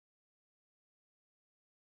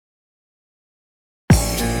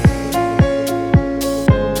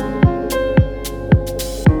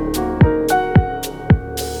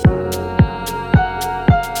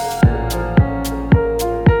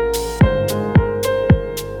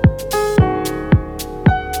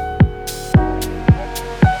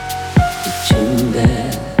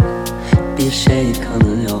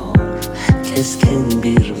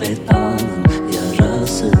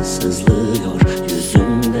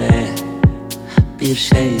bir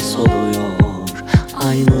şey soluyor.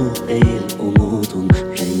 Aynı değil umudun,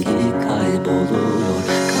 rengi kayboluyor.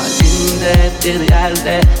 Kalbimde bir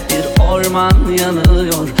yerde bir orman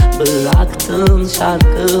yanıyor. Bıraktığın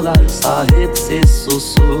şarkılar sahipsiz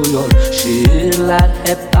susuyor. Şiirler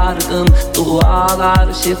hep dargın,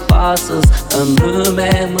 dualar şifasız.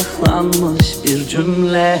 Ömrüme mıhlanmış bir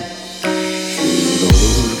cümle. Kül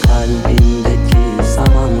olur kalbindeki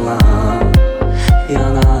zamanla.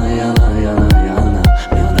 Yana yana yana yana,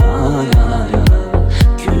 yana yana yana.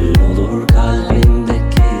 Kül olur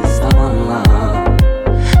kalbindeki zamanla.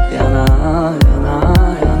 Yana yana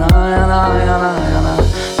yana yana yana yana.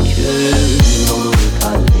 Kül olur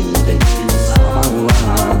kalbindeki zamanla.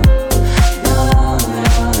 Yana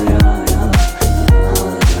yana yana yana, yana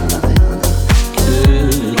yana yana.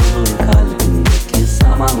 Kül olur kalbindeki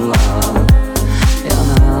zamanla.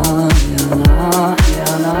 Yana yana yana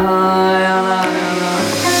yana yana.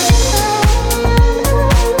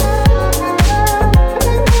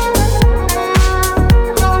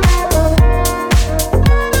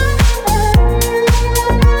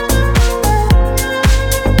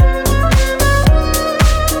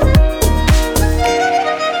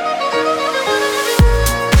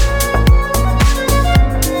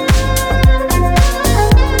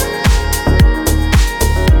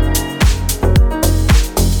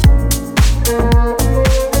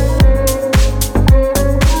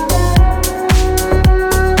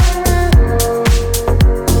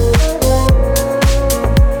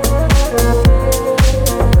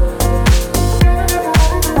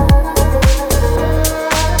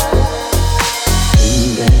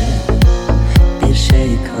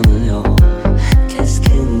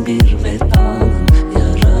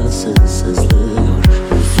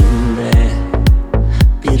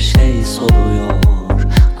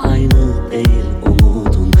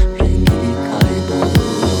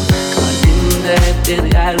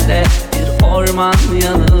 Bir yerde bir orman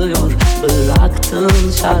yanıyor.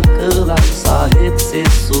 Bıraktığın şarkılar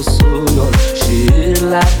sahipsiz susuyor.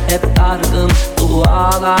 Şiirler hep dargın,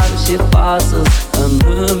 dualar şifasız.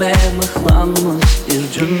 Ömrüme mıhlanmış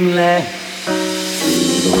bir cümle.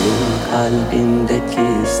 Kül olur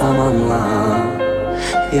kalbindeki zamanla.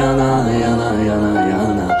 Yana yana yana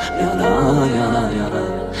yana, yana yana yana.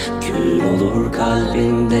 Kül olur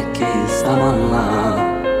kalbindeki zamanla.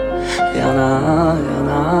 Yana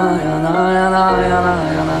yana yana yana yana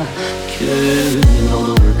yana. Kül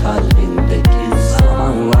olur kalbindeki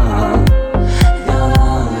zamanla. Yana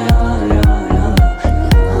yana yana yana,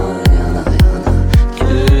 yana yana yana.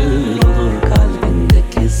 Kül olur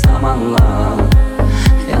kalbindeki zamanla.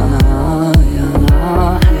 Yana yana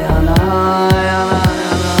yana yana yana.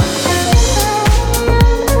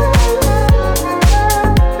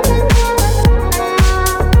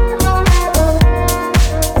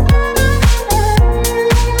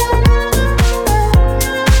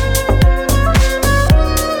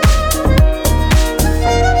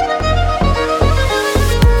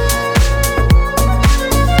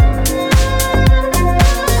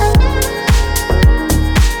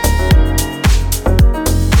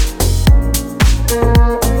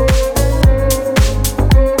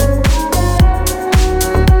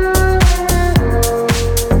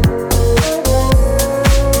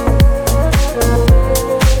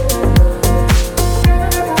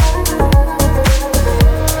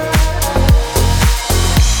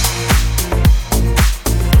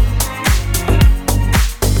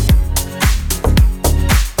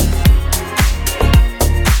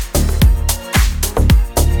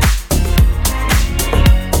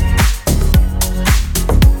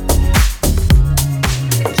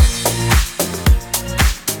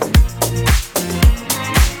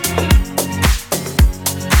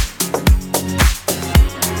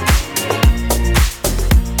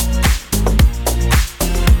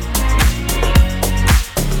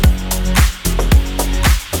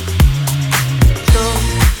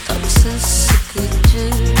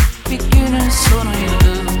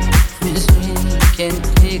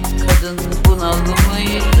 Kadın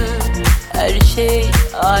bunalımıydı. Her şey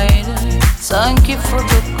aynı, sanki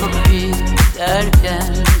fotokopi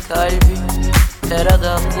derken kalbim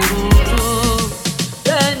terada vuruldu.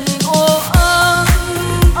 Ben o an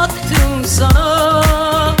aktım sana,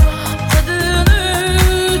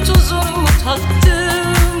 tadını tuzunu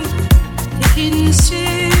tattım.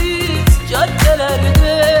 Tekinsiz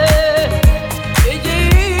caddelerde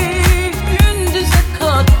geceyi gündüze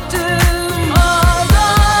kattım.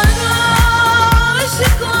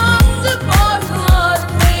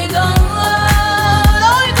 Meydanlar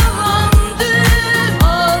aydınlandı,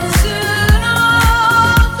 ağzına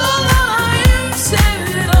dolayı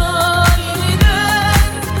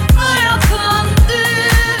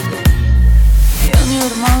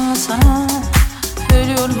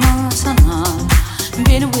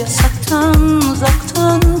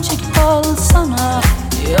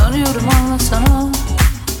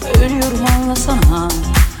anlasana.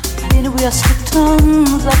 Beni bu yastıktan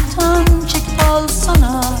uzaktan çekip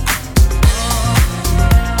alsana.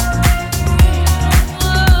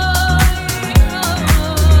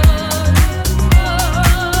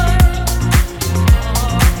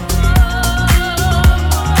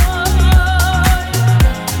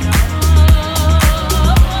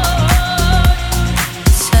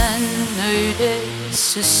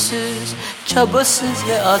 Süssüz, çabasız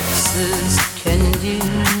ve atsız,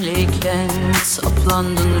 kendinleyken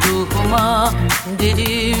saplandın ruhuma.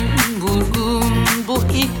 Dedim vurgun bu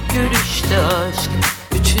ilk görüşte aşk.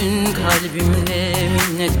 Bütün kalbimle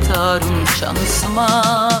minnettarım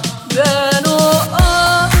şansıma. Ben o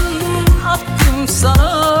an attım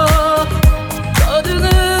sana,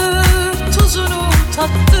 tadını tuzunu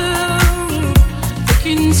tattım.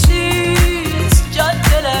 Tekinsiz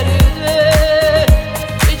caddelerde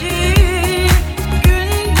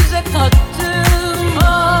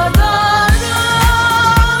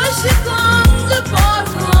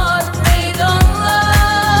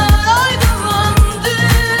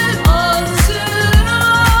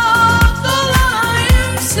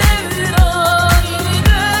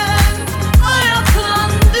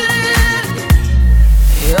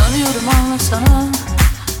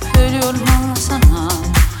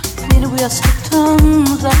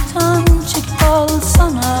yastıktan uzaktan çekip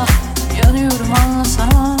alsana. Yanıyorum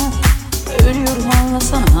anlasana, ölüyorum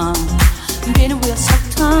anlasana. Beni bu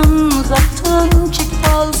yasaktan uzaktan çekip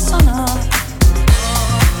alsana.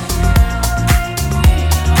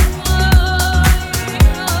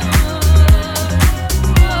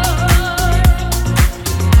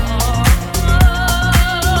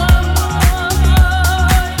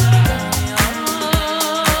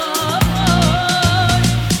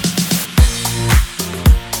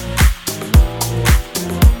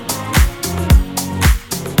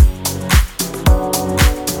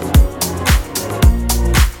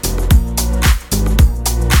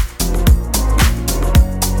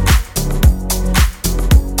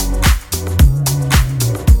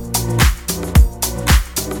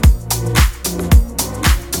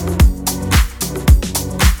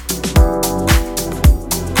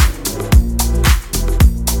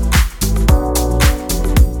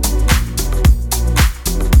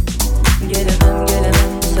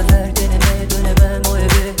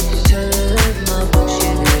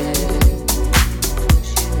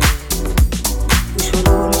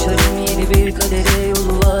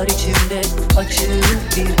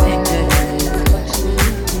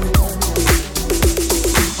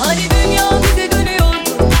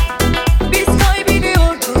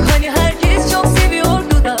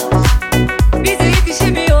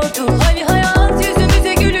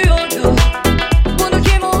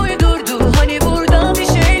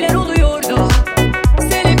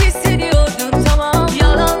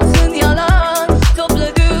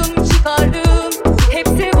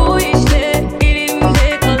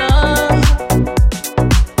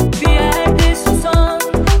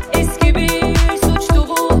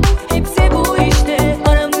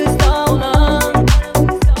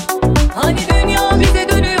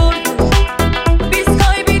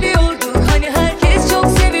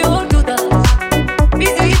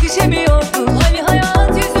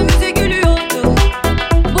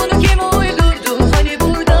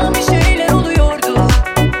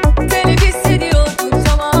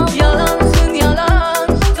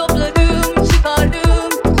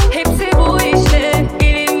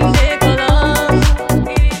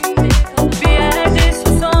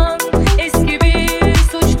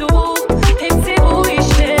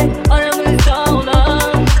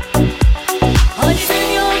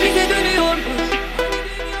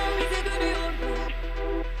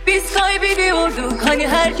 Hani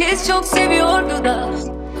herkes çok seviyordu da,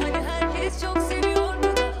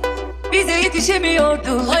 bize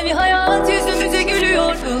yetişemiyordu. Hani hayat yüzümüze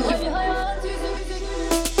gülüyordu.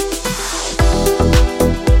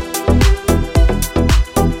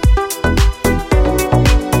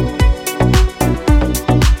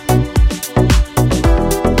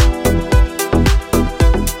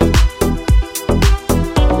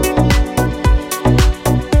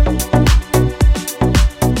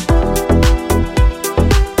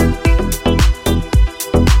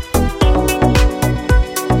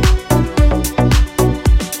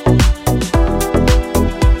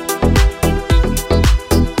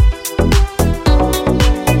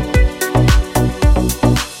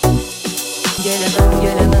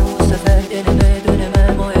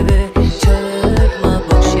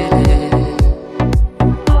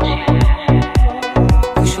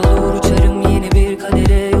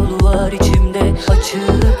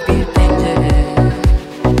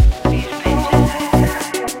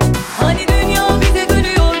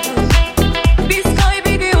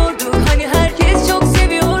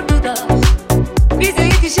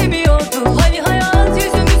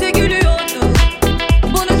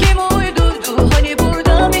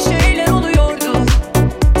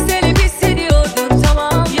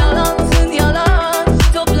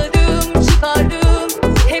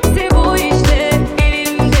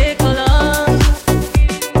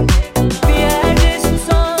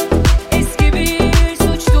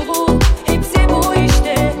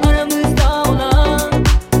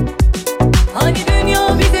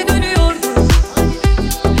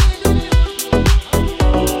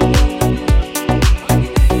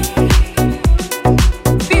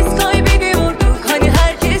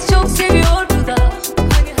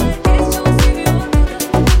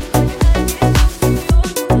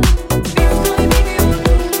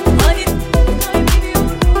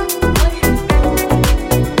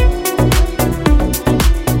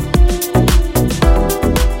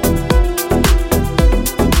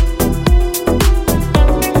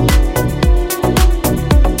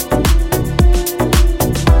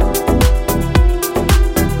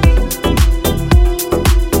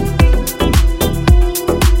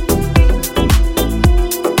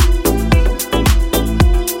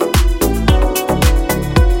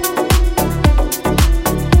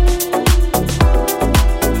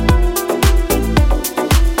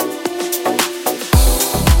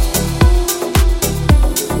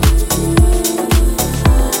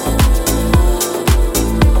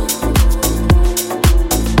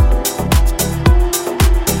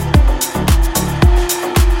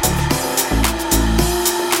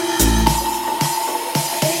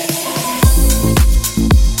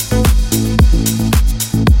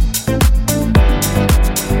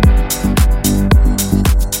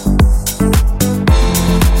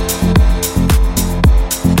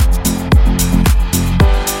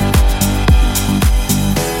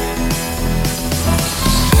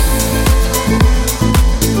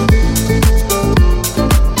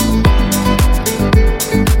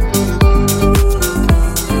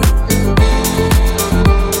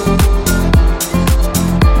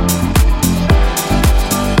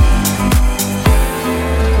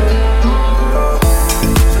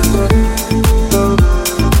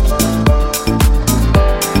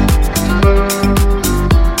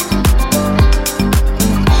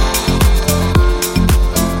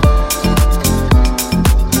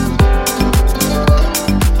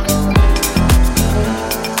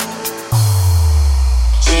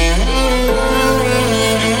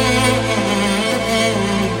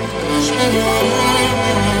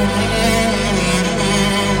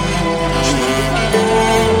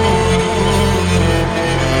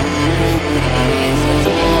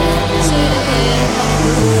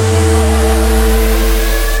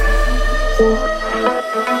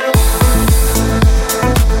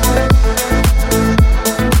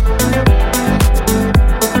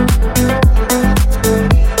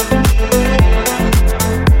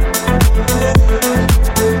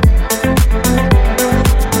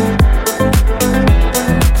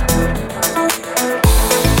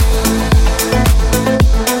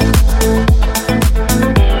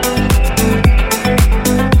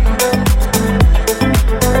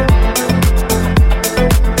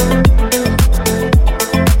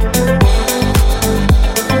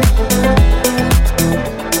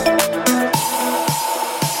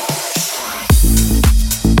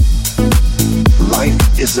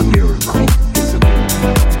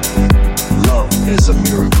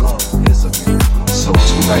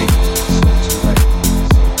 Let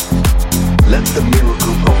the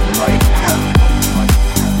miracle of life happen.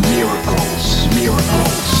 Miracles,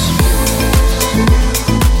 miracles.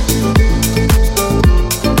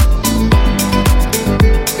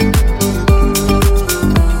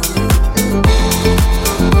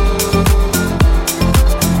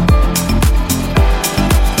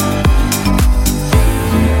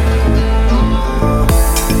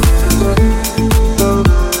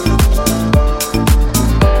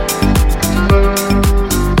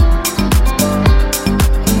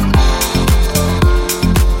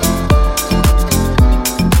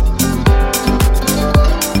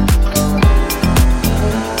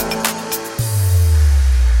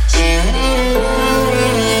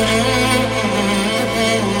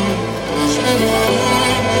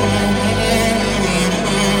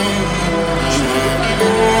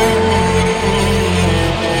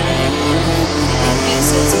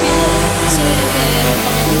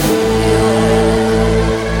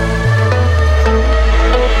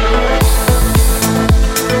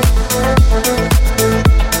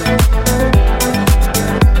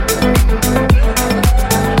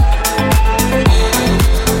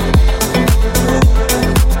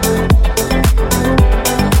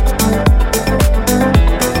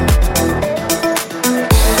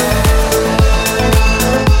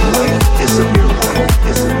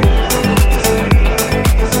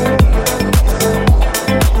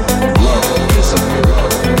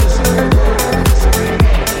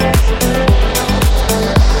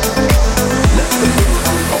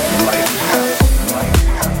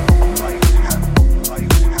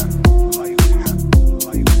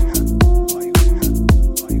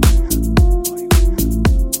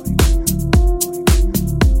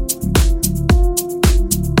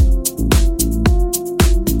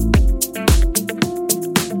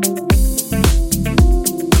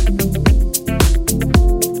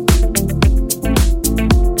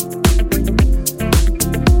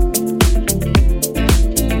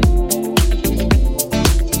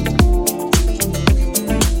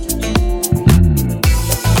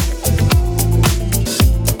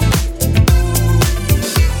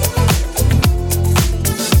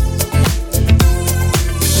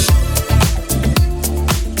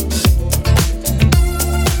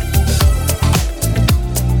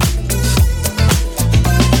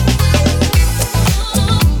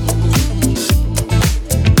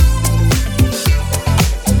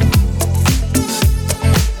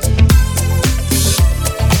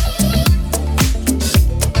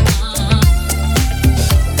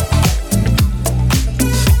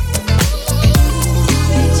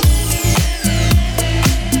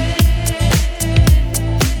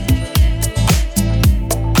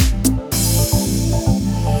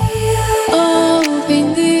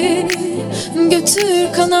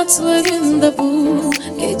 Kanatlarında bu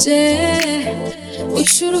gece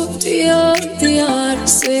uçurup diyar diyar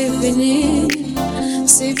sev beni.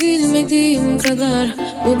 Sevilmediğim kadar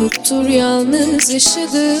unuttur yalnız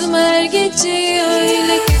yaşadığım her gece.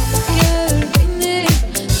 Öyle gör beni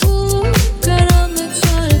bu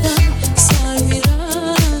karanlıklardan, sar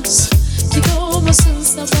biraz ki doğmasın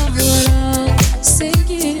sabahlara.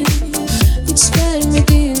 Sevgim hiç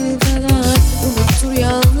vermediğin kadar unuttur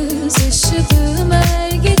yalnız yaşadığım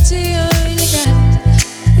her gece. Öyle gel,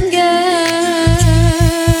 gel.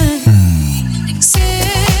 Sev,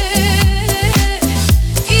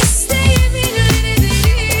 isteyemin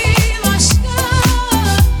ederim aşka.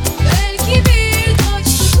 Belki bir taç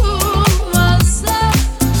tutulmazsa,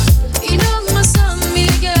 inanmasam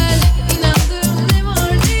bile gel. İnandığım ne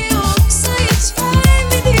vardı yoksa hiç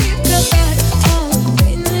vermediğim kadar. Al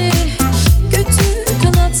beni götür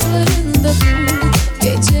kanatlarında bu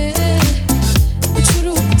gece.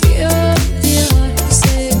 Uçurup diyar diyar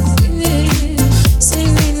sev beni.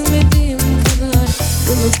 Sevilmediğim kadar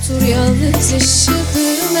unuttur yalnız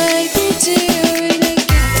yaşadığım her gece. Öyle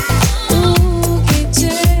gel bu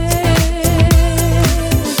gece.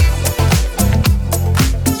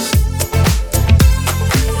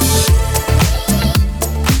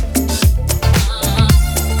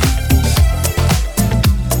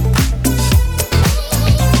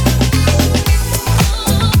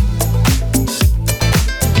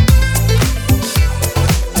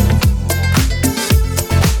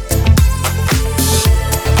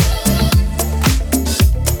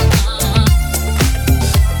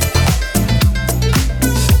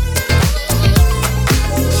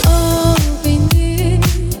 Al beni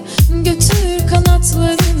götür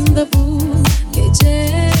kanatlarında bu gece.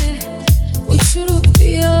 Uçurup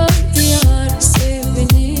diyar diyar sev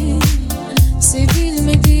beni.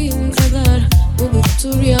 Sevilmediğim kadar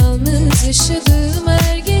unuttur yalnız yaşadığım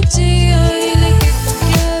her gece. Öyle gel,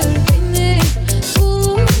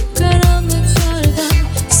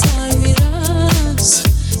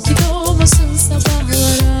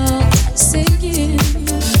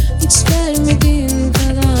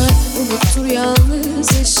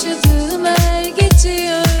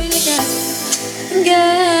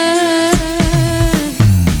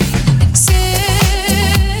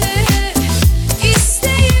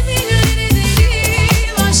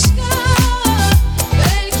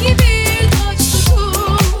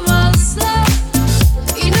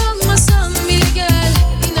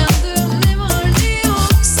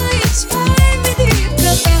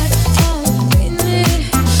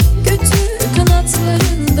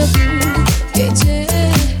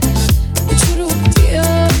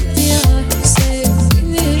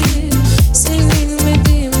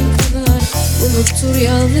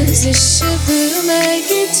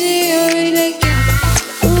 Hadi öyle gel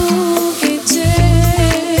bu gece.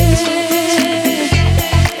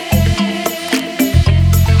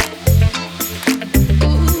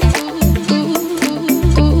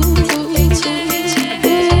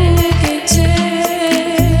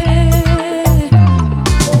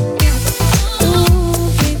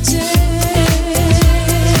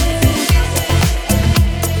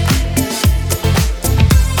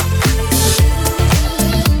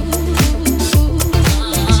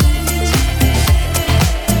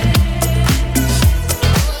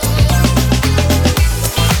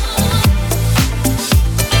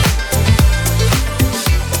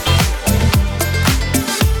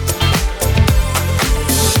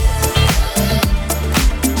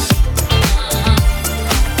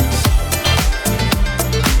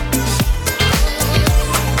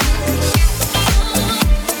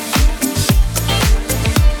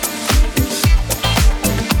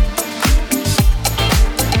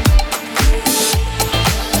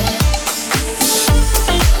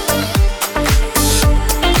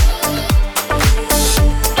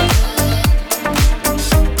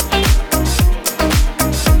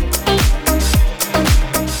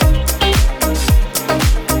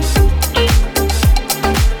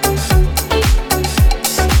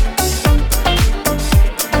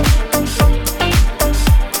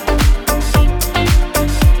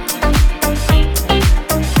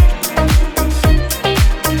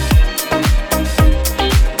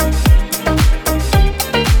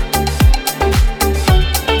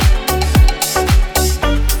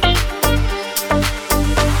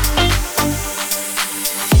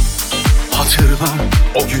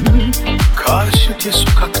 O gün karşıki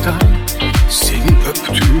sokakta seni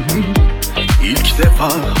öptüm ilk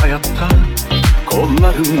defa hayatta.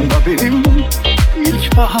 Kollarımda benim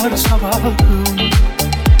ilkbahar sabahım.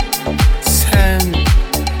 Sen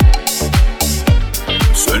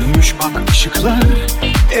sönmüş bak ışıklar,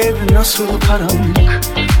 ev nasıl karanlık,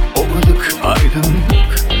 o ılık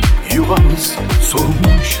aydınlık. Yuvamız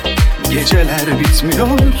soğumuş, geceler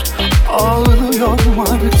bitmiyor, ağlıyorum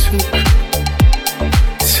artık.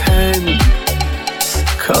 Sen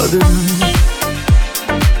kadın,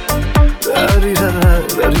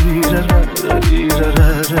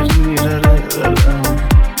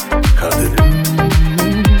 kadın.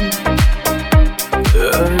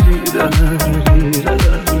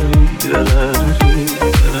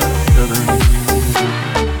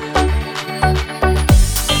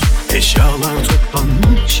 Eşyalar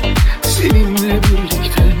toplanmış seninle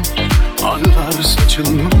birlikte, anılar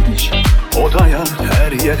saçılmış odaya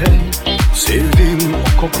her yere. Sevdiğim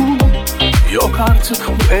o koku yok artık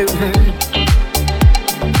bu evde.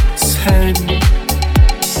 Sen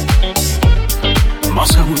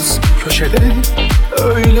masamız köşede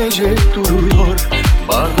öylece duruyor,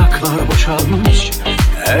 bardaklar boşalmış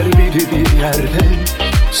her biri bir yerde.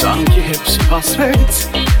 Sanki hepsi hasret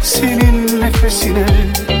senin nefesine.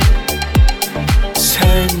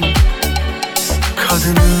 Sen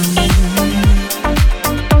kadının,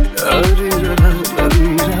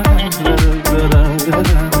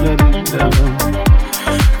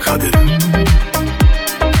 kadının.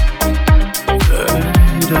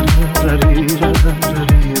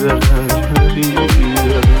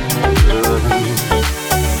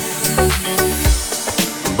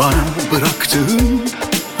 Bana bıraktığın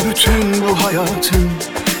bütün bu hayatın,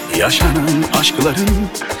 yaşanan aşkların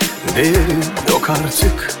değeri yok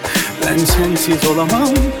artık. Ben sensiz olamam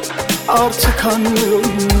artık,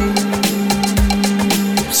 anlıyorum.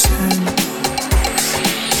 Sen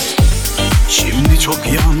şimdi çok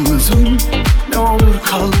yalnızım, ne olur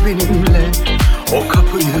kal benimle. O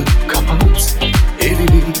kapıyı kapat,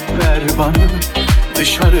 elini ver bana.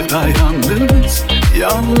 Dışarıda yalnız,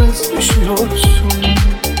 yalnız düşüyorsun.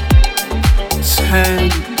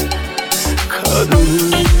 Sen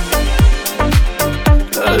kadın,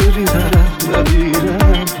 kadın.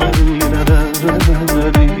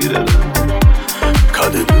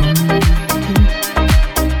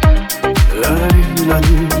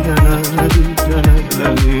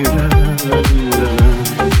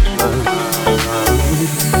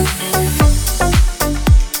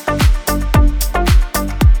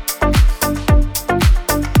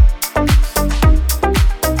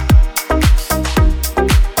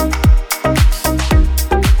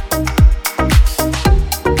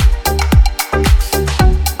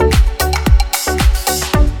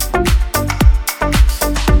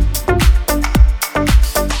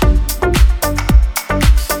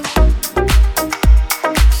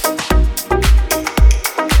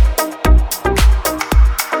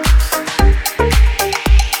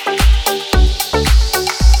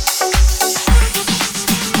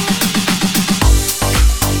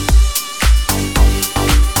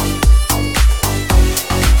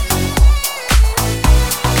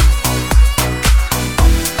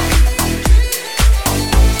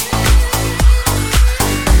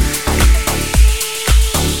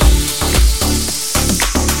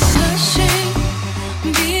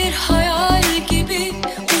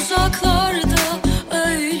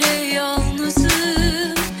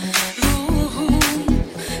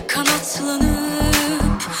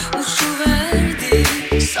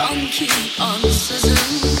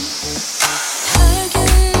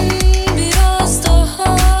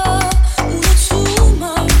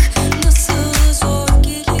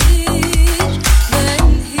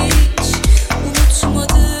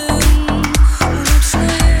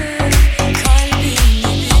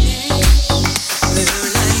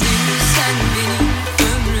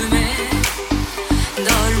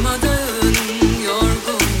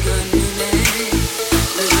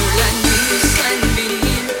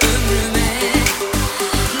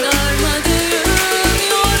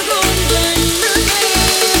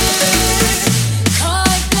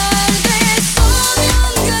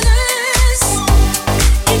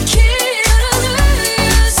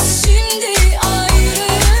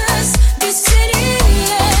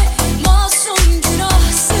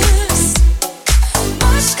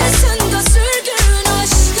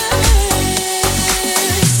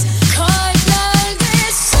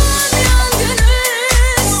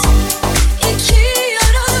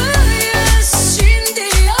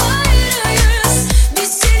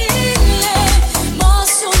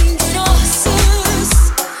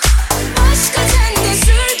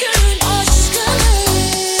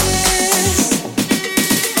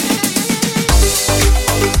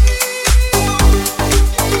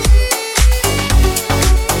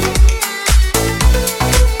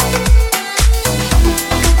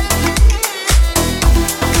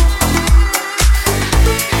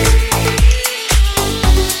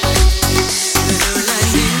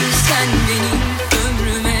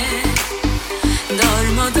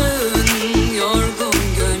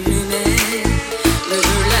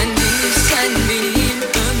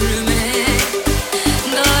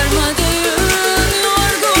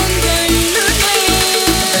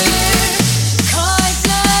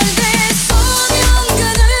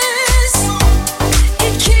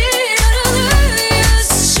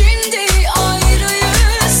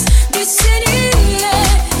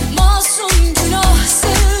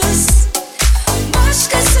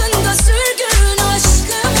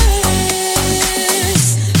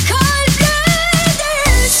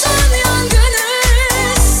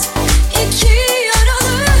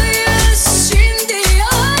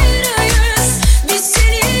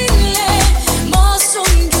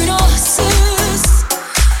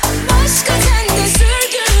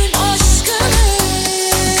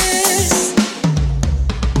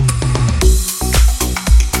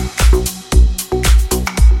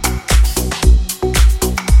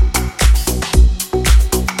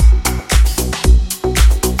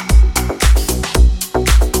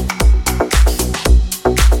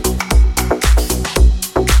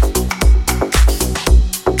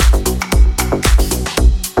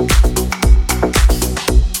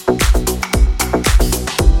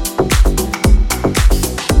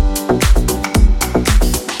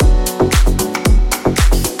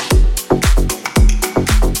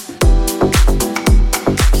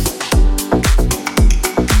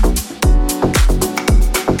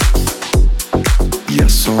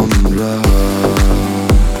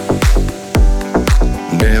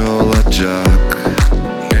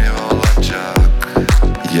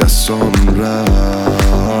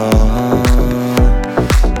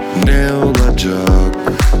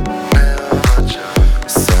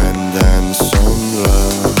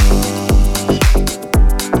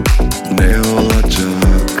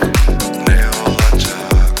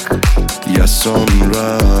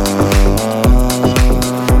 sonra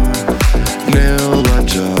ne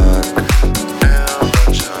olacak?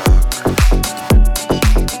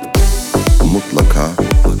 Mutlaka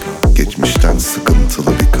geçmişten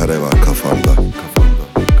sıkıntılı bir kare var kafanda.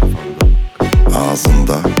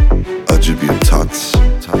 Ağzında acı bir tat.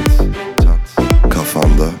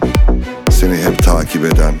 Kafanda seni hep takip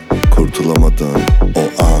eden, kurtulamadığın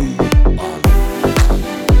o an.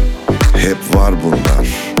 Hep var bunlar.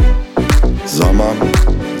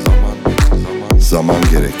 Zaman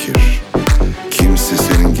gerekir. Kimse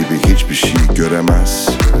senin gibi hiçbir şey göremez,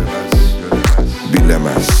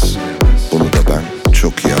 bilemez. Bunu da ben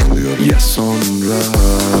çok iyi anlıyorum. Ya sonra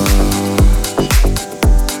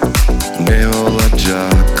ne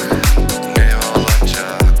olacak?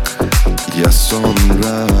 Ya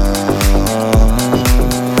sonra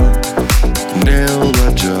ne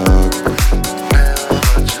olacak?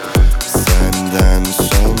 Senden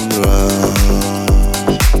sonra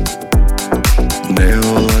ne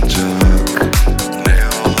olacak?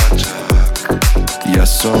 Ya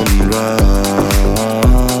sonra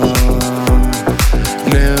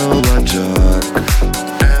ne olacak?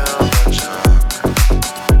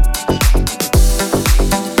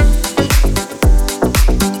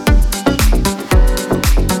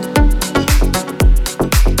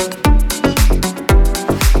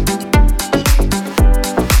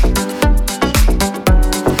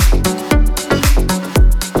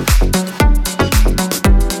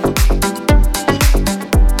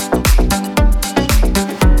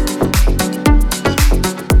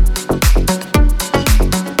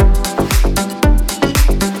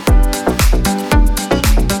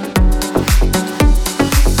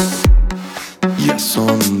 Ya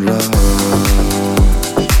sonra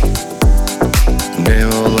ne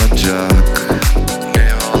olacak?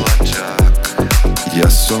 Ya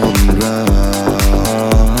sonra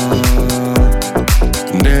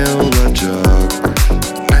ne olacak?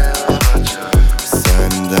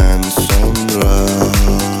 Senden sonra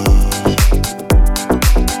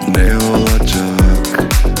ne olacak?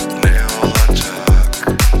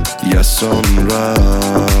 Ya sonra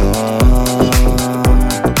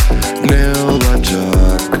ne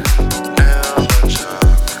olacak?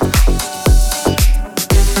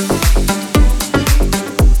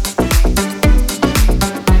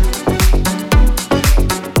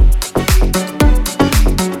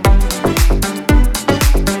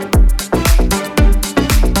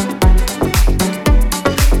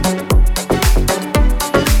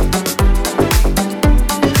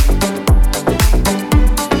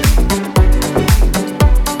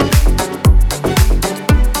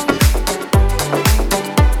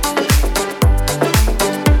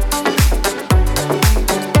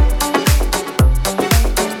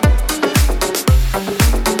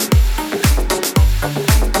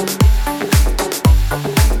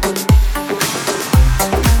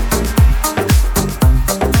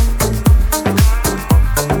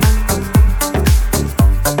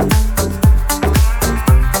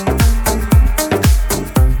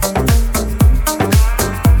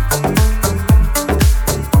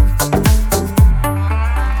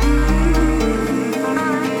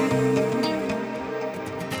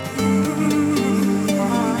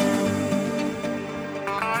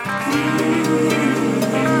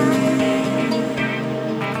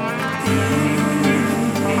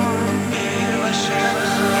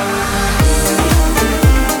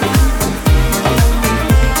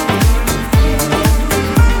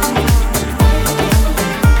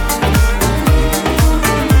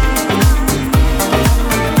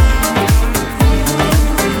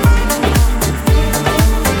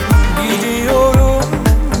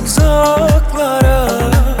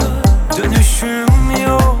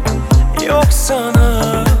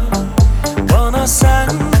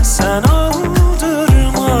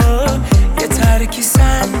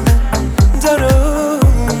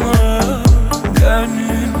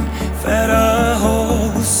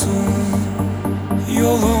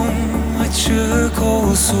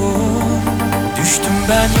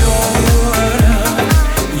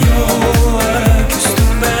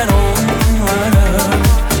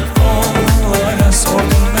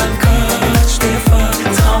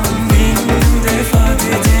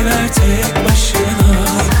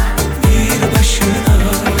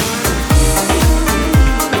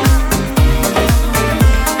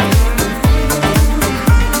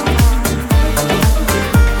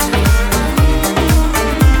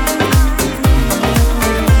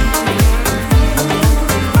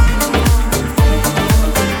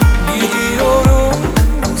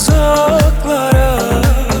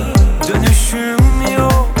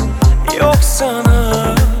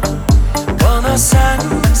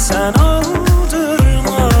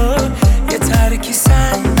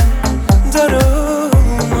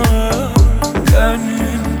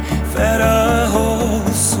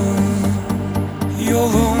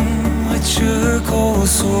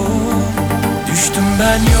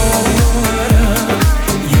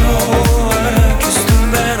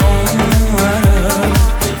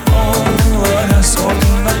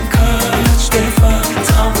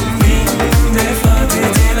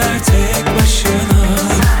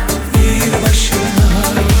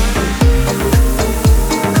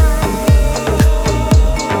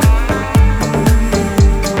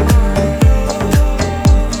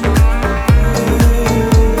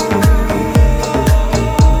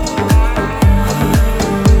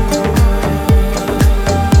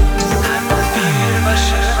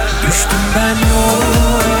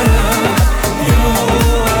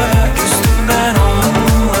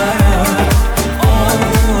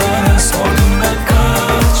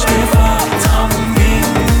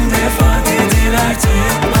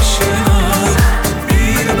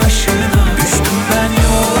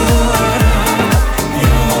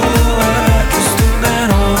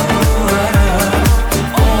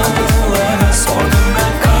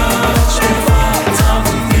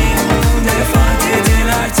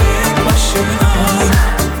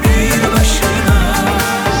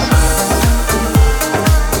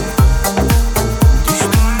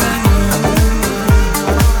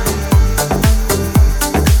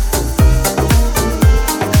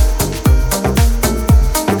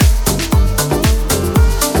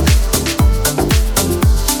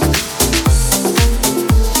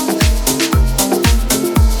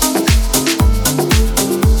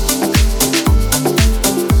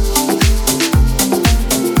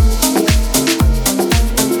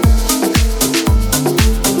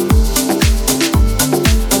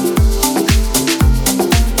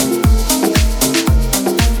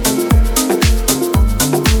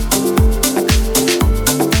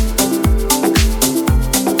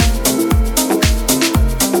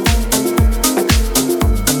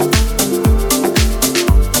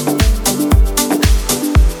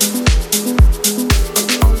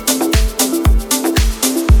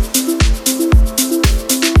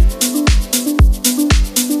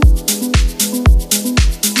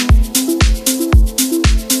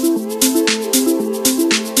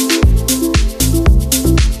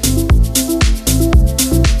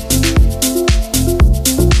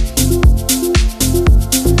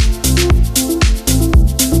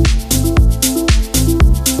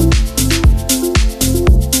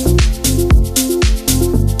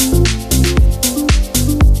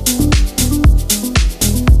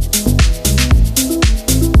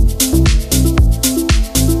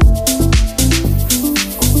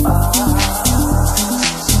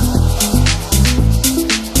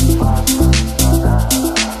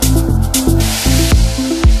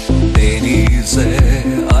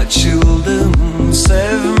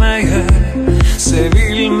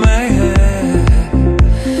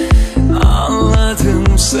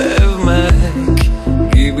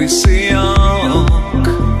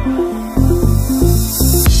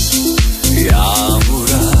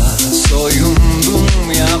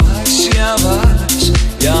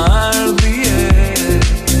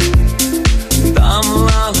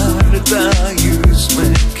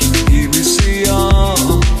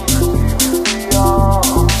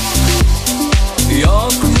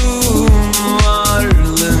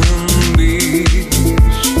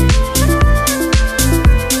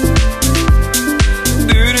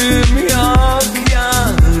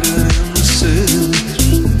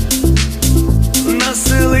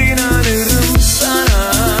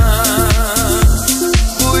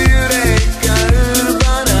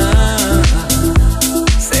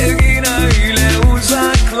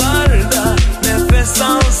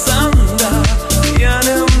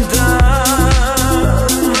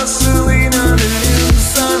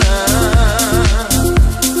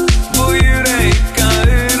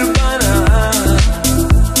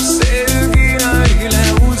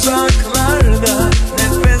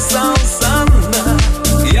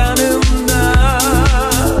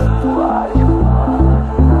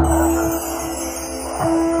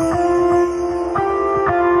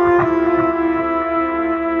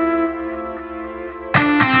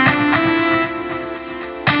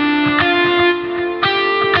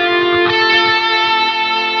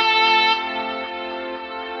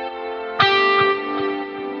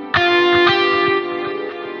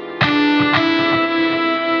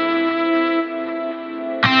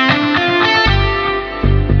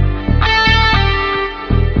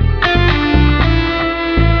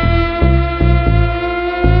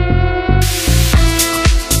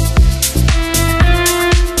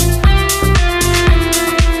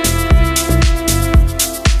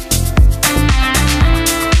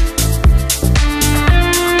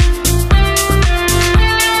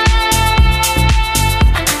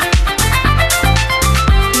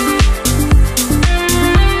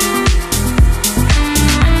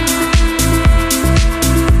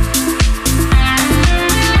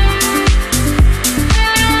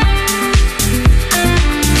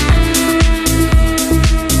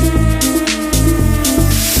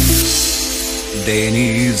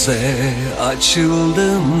 göze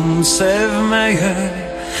açıldım sevmeye,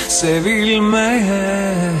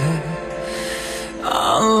 sevilmeye.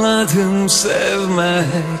 Anladım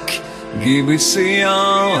sevmek gibisi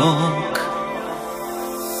yok.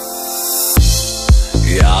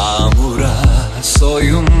 Yağmura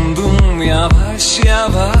soyundum yavaş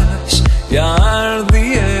yavaş yağar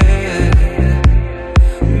diye.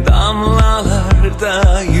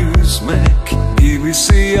 Damlalarda yüzmek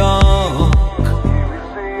gibisi yok.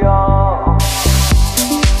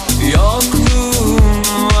 Yokluğun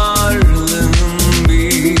varlığın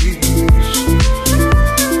bir,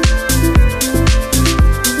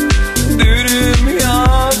 dünüm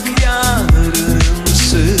yok yarın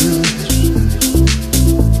sır.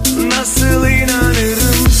 Nasıl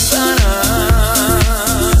inanırım sana,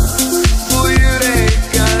 bu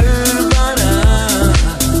yürek ağır bana.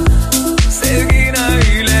 Sevgin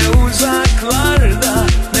öyle uzaklarda,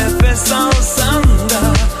 ne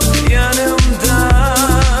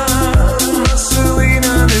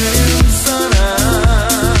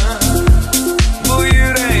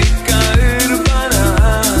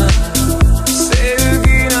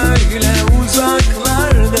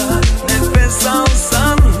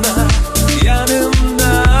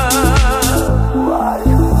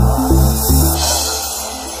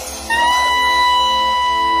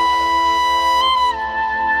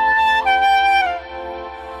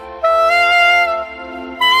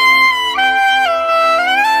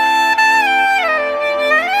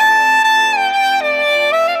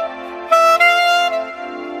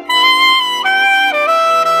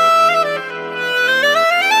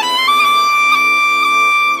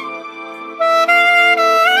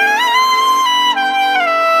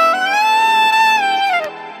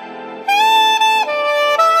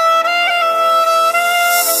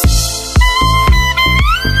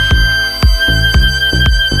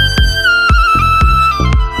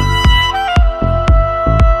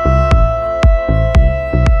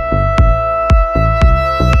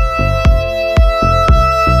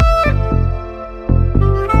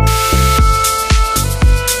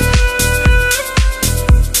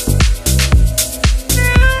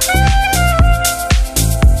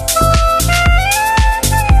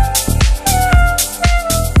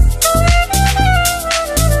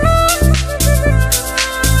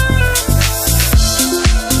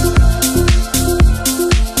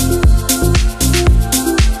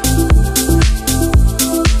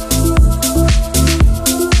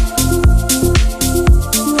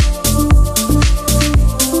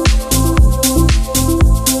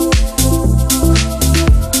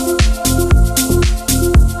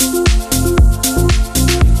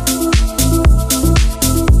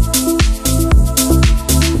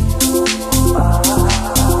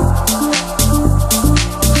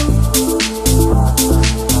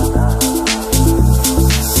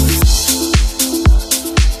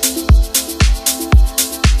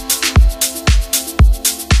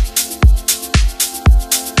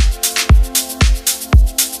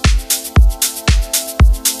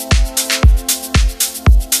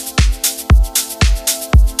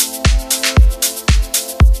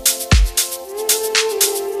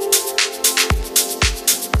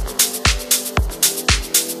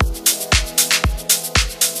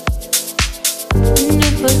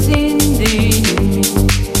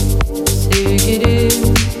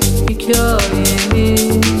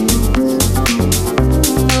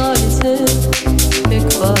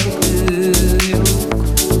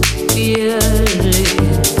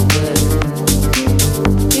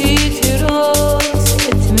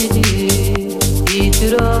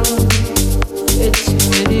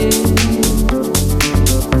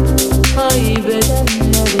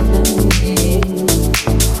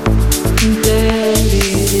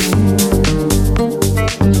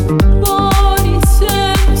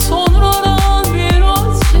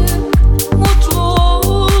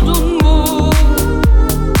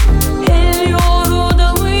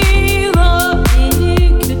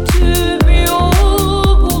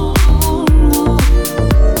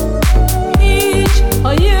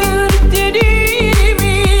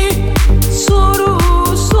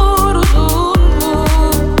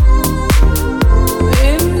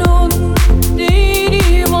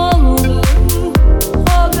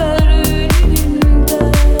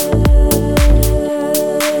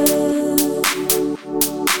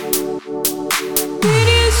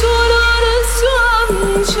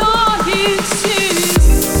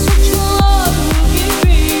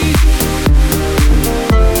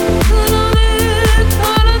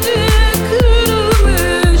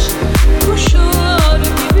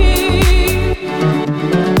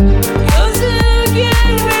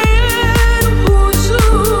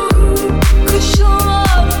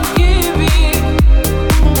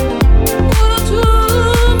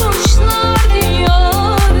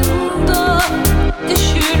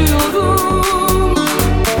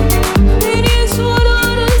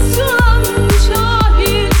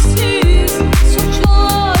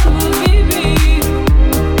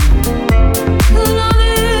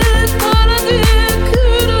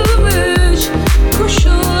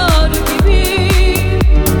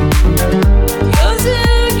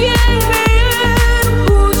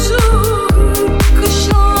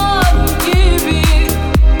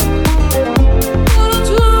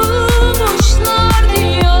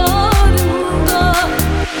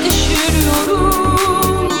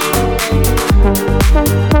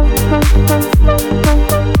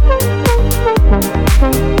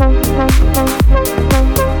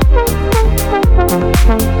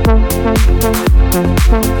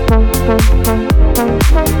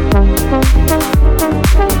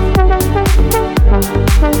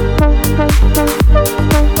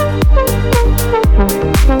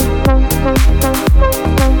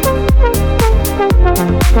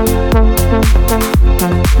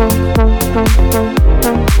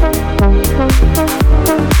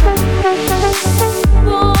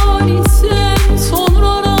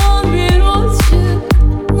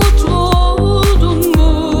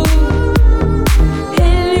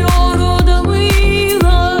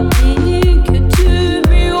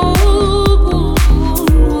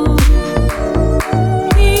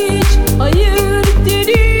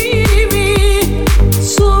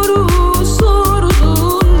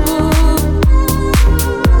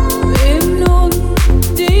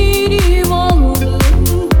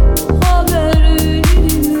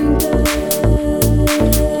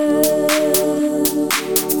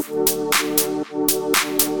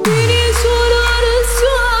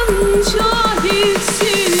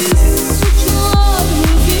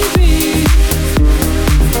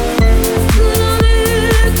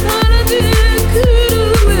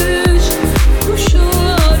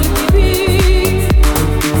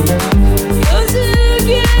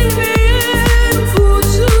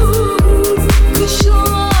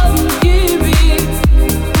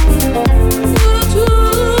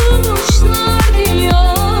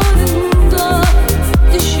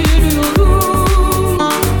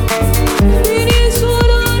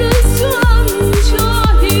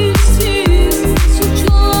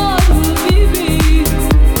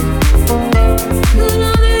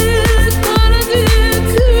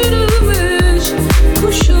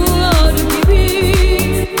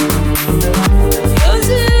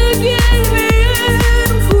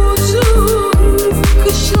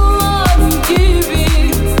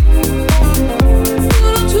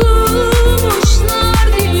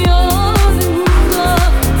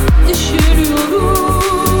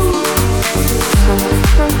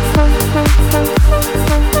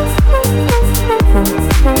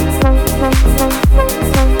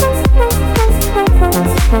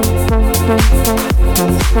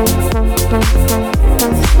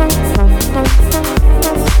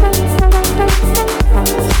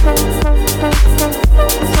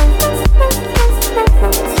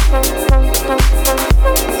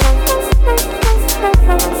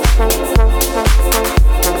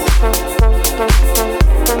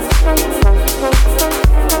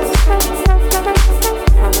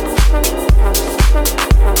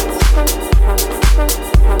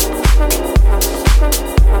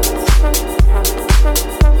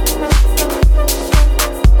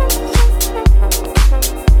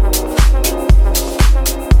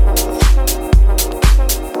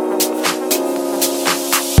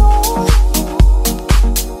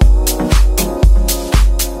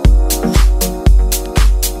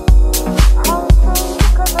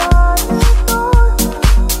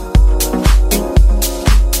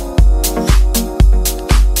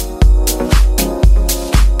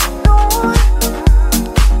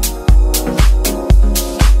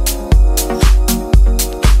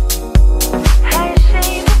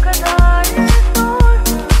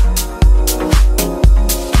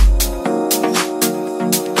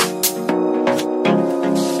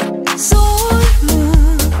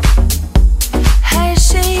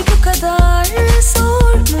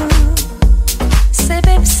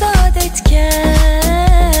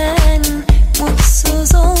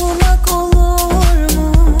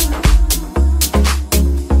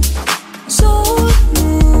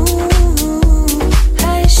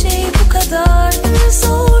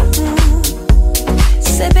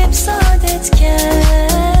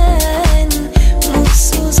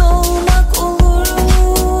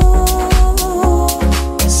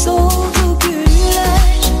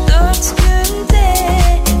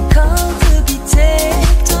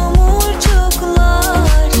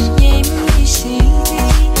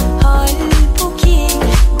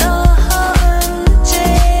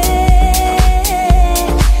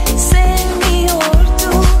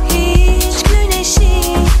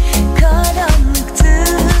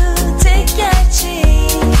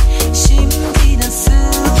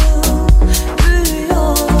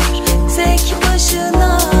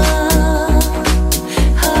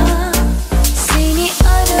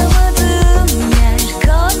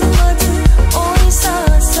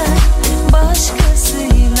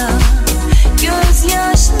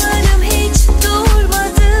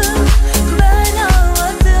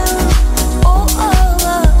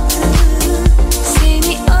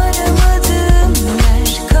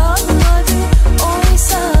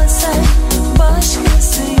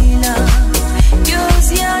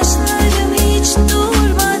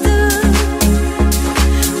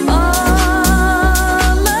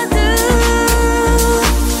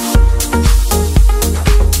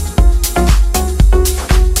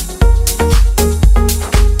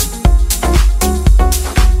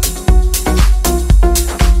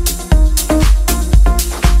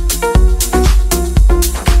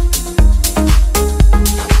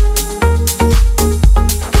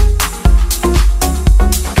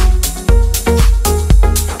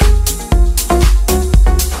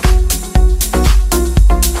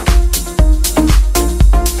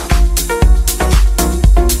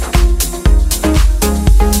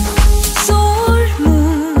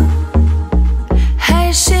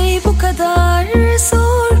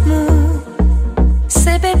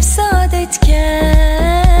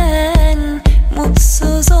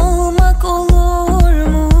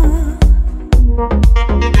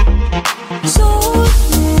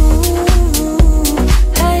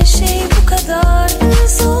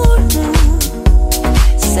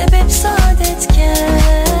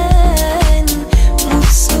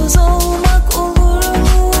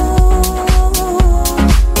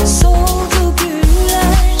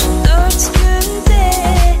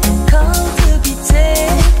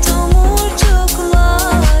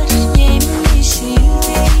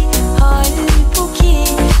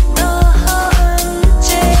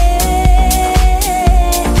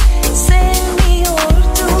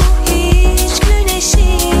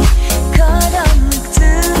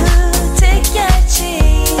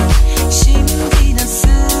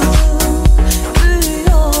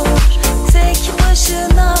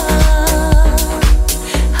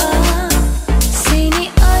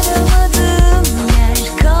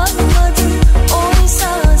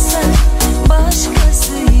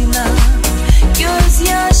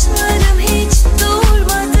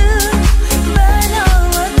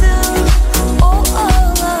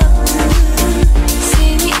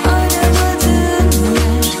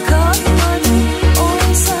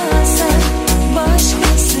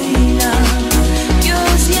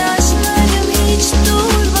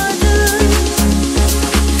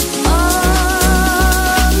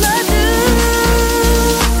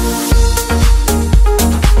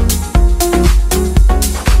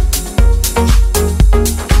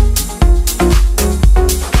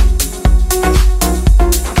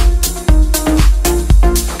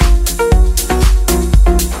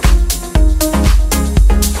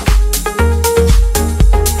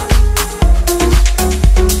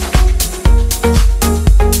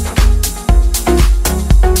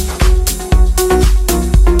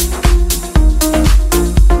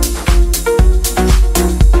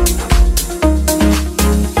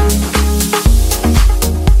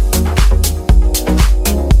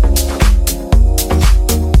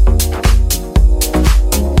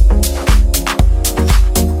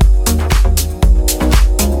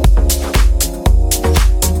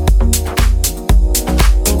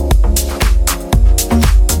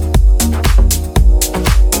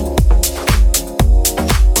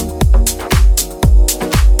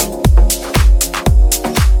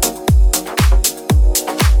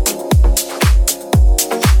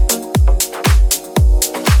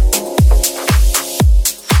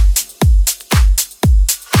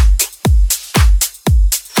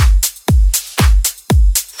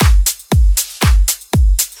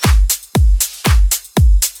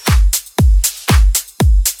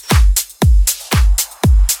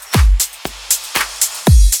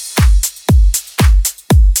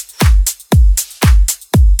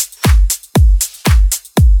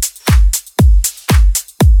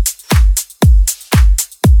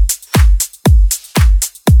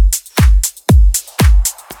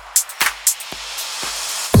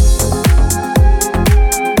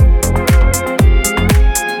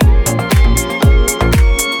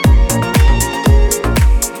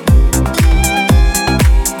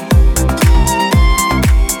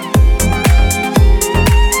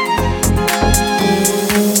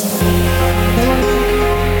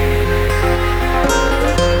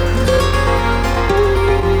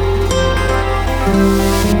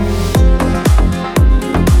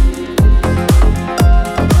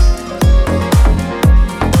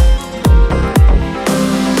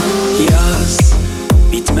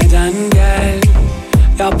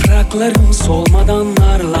Dudaklarım solmadan,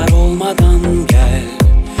 narlar olmadan gel.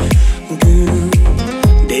 Gün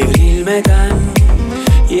devrilmeden,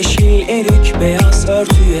 yeşil erik beyaz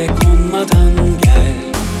örtüye konmadan gel.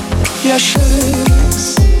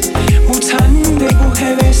 Yaşarız bu tende, bu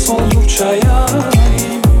heves oldukça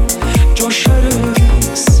yarim.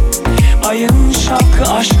 Coşarız ayın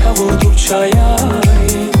şapkı aşka vurdukça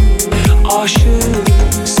yarim.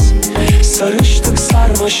 Aşığız, sarıştık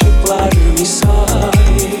sarmaşıklar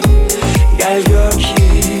misali. Gel gör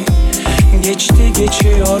ki geçti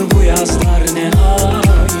geçiyor bu yazlar ne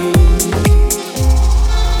hain.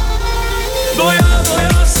 Doya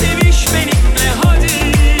doya seviş benimle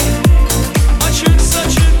hadi. Açık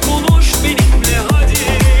saçık konuş benimle hadi.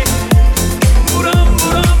 Buram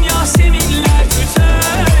buram yaseminler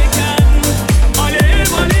tüterken,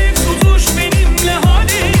 alev alev tutuş benimle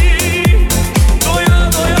hadi. Doya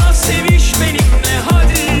doya seviş benimle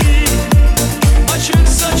hadi. Açık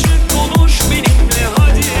saçık konuş benimle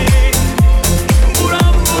hadi.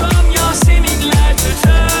 Buram buram yaseminler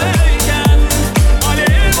tüterken,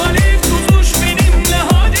 alev alev tutuş benimle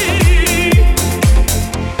hadi.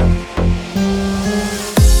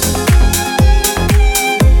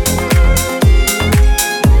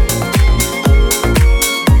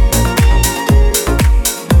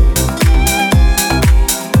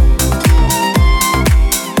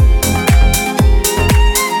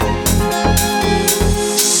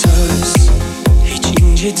 Söz hiç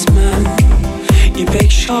incitmem,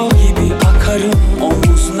 İpek şal gibi akarım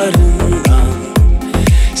omuzlarından.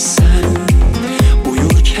 Sen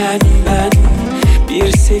uyurken ben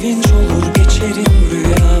bir sevinç olur geçerim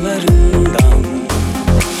rüyalarından.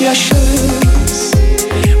 Yaşarız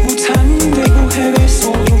bu tende, bu heves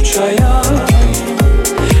oldukça yarim.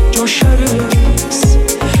 Coşarız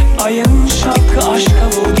ayın şapkı aşka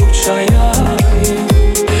vurdukça yarim.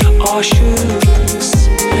 Aşığız,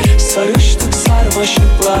 sarıştık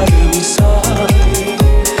sarmaşıklar misali.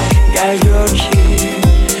 Gel gör ki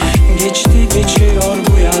geçti geçiyor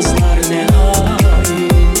bu yazlar ne hain.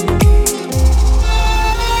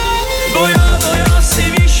 Doya doya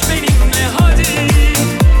seviş benimle hadi.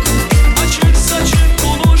 Açık saçık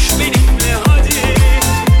konuş benimle hadi.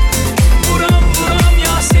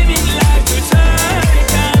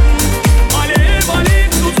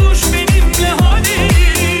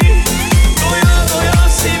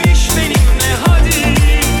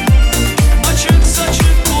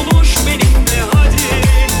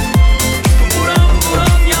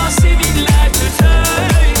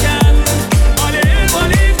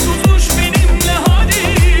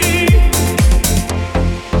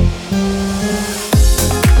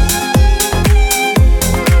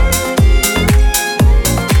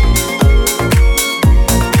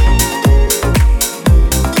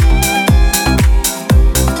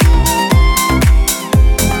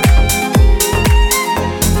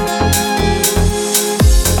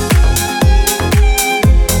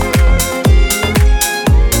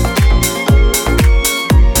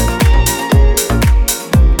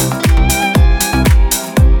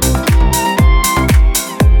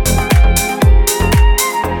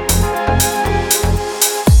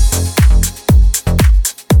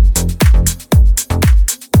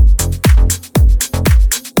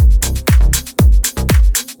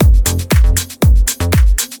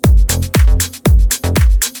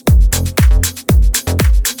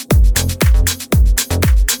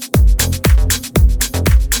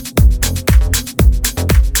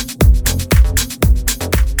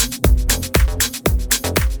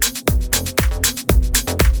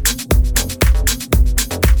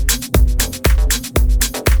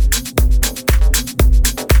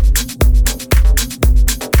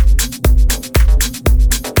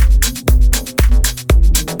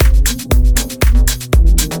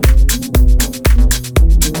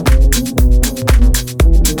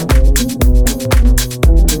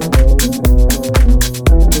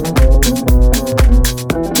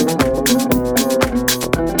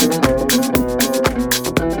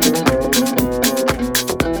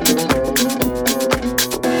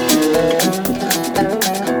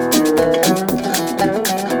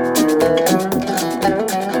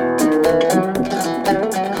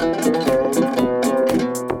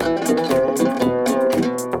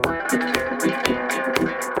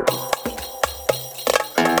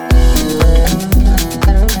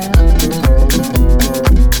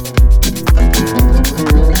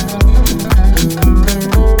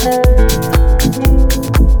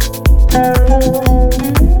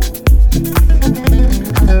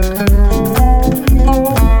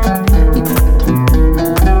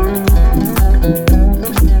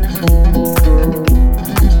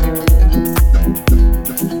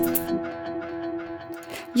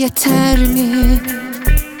 Yeter mi?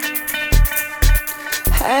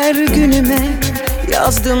 Her günüme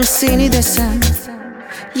yazdım seni desem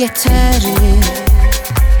yeter mi?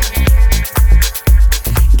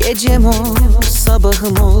 Gecem ol,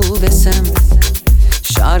 sabahım ol desem,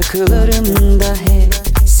 şarkılarımda hep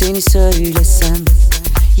seni söylesem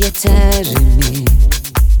yeter mi?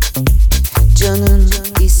 Canın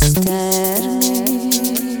ister mi?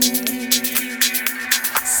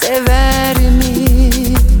 Sever mi?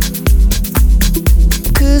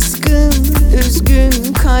 Kızgın,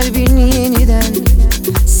 üzgün kalbin yeniden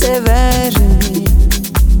sever mi?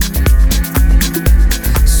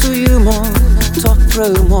 Suyum ol,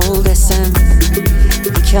 toprağım ol desem,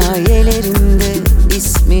 hikayelerimde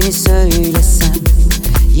ismini söylesem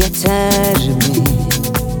yeter mi?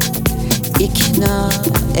 İkna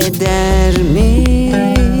eder mi?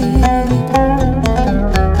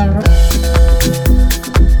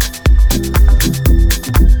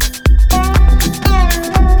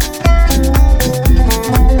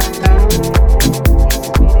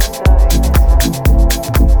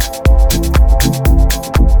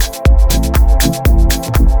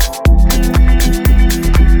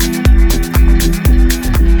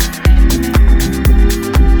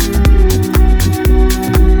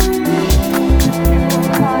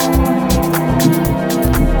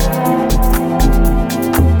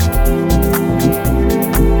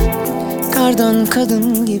 Kardan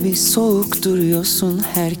kadın gibi soğuk duruyorsun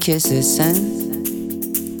herkese sen.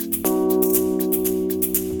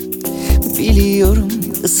 Biliyorum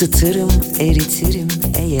ısıtırım, eritirim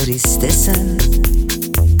eğer istesen.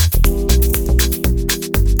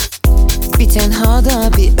 Bir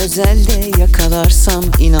tenhada bir özelde yakalarsam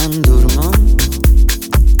inan durmam.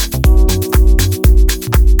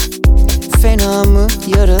 Fena mı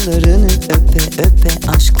yaralarını öpe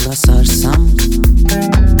öpe aşkla sarsam.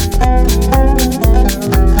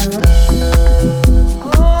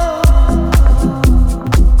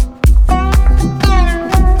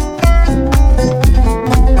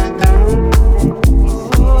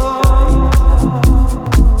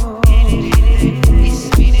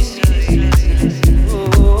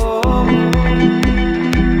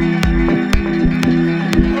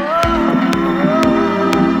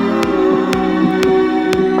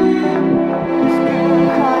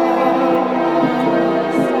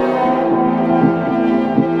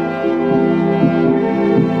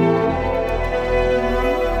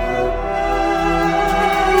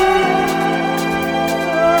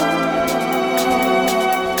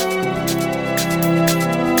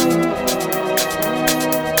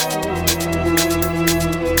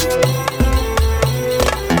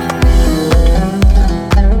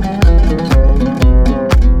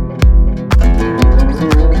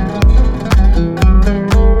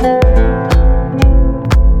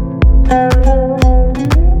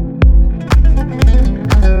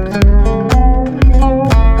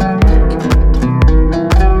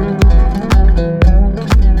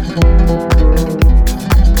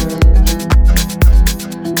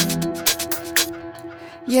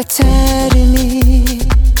 Yeter mi?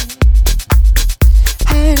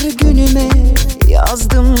 Her günüme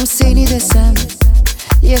yazdım seni desem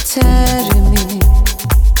yeter mi?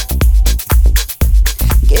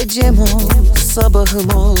 Gecem ol, sabahım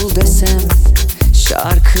ol desem,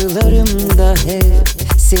 şarkılarımda hep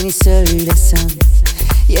seni söylesem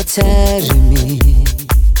yeter mi?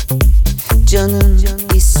 Canın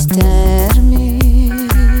ister mi?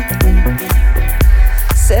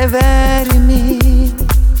 Sever mi?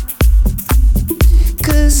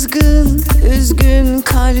 Kızgın, üzgün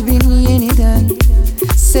kalbin yeniden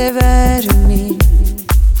sever mi?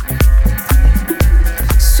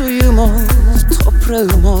 Suyum ol,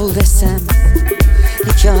 toprağım ol desem,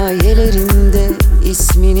 hikayelerimde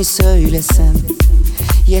ismini söylesem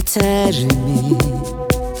yeter mi?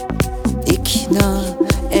 İkna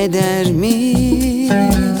eder mi?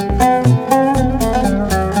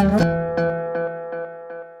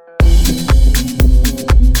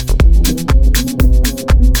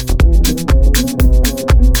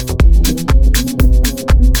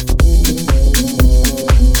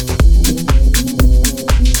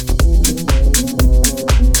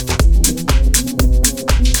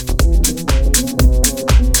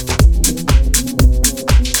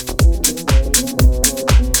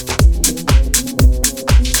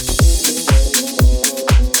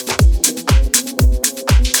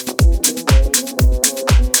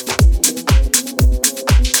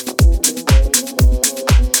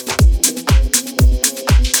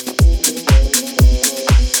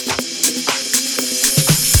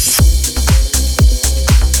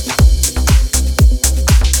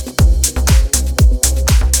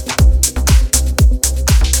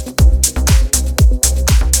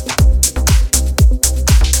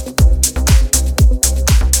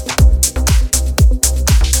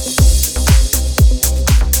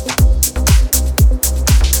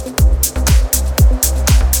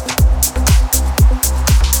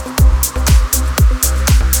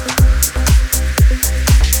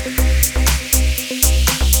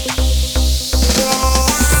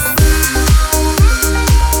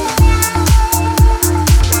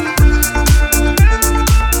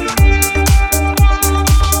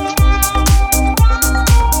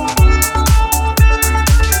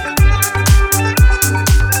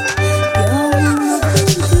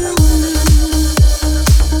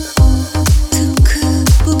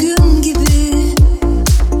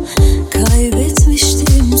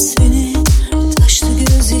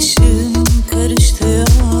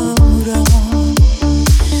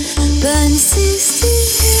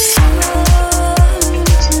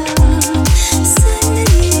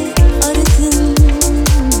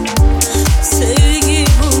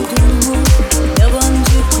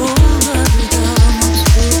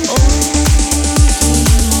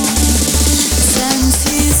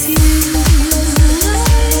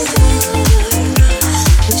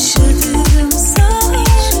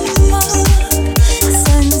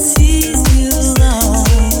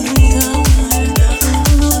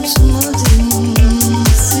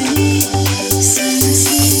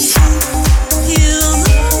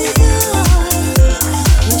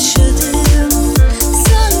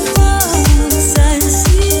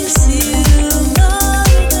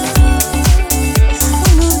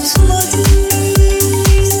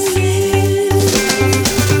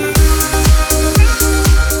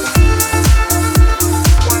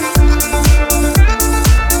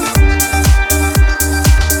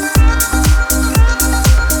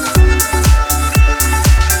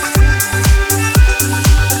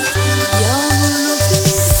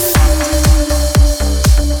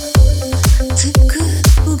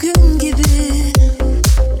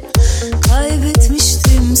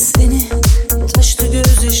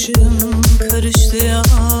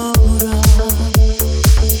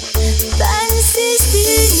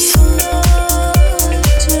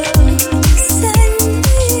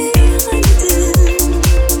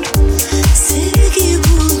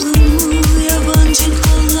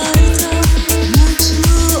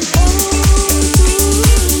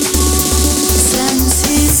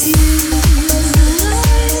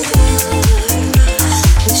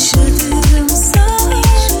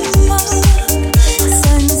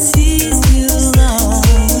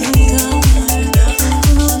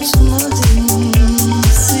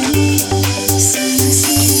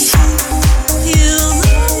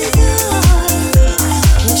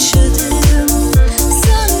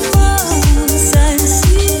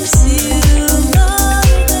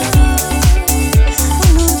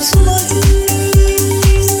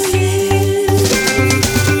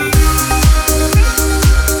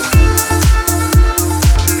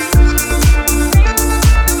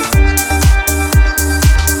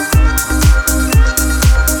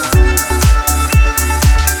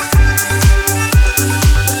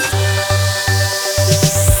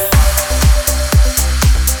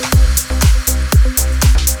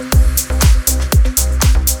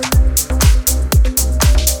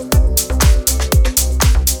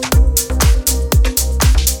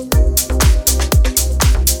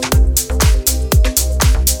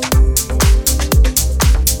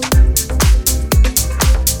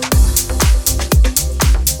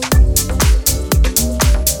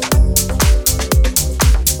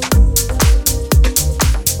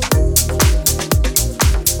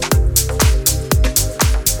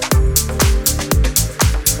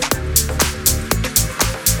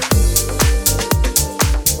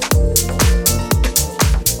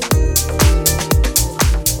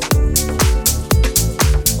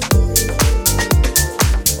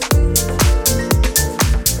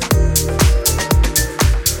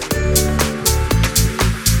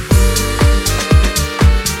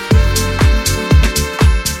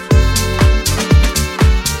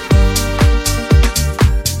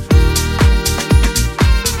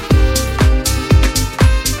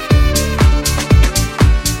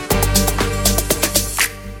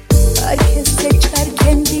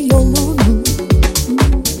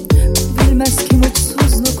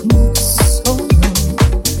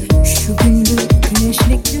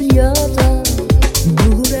 ya da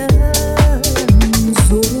bulur en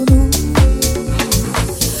zorunu.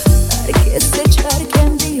 Herkes seçer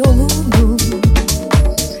kendi yolunu,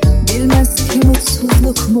 bilmez ki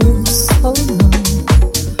mutsuzluk mu sana.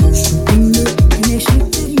 Şu günlük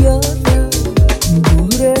güneşidir ya da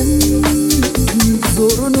bulur en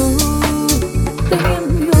zorunu.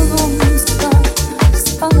 Benim yolumsa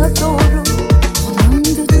sana doğru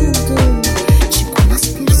dolandı durdu. Çıkmaz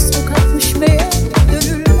bir sokakmış meğer,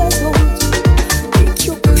 dönülmez oldu. Dik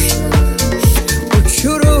yokuşlar,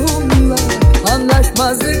 uçurumlar,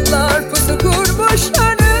 anlaşmazlıklar pusu kurmuş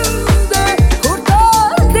önümde.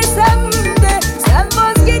 Kurtar desem de, sen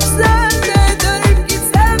vazgeçsen de, dönüp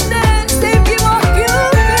gitsem de sevgi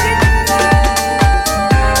mahkum elinde.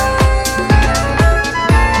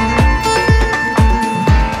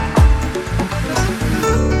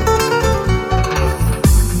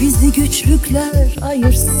 Bizi güçlükler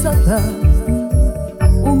ayırsa da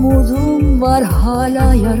umudum var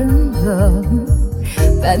hala yarında.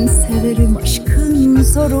 Ben severim aşkın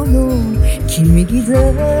zorunu, kimi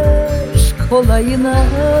gider kolayına.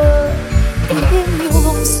 Benim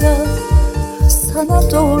yolumsa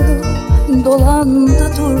sana doğru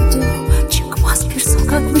dolandı durdu. Çıkmaz bir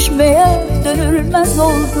sokakmış meğer, dönülmez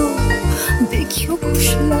oldu. Dik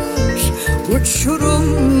yokuşlar,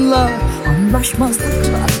 uçurumlar,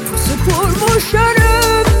 anlaşmazlıklar pusu kurmuş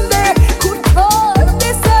önümde. Kurtar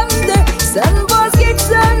desem de, sen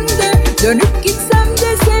vazgeçsen de, dönüp gitsem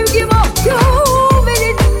de sevgi mahkum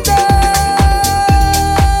elinde.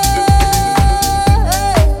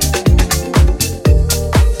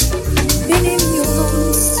 Benim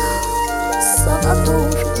yolumsa sana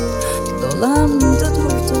doğru dolandı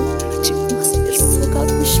durdu. Çıkmaz bir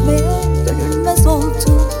sokakmış meğer, dönülmez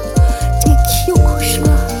oldu. Dik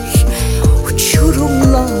yokuşlar,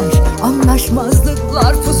 uçurumlar,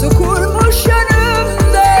 anlaşmazlıklar pusu kurmuş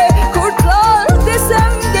önümde. Kurtar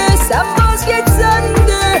desem de, sen vazgeçsen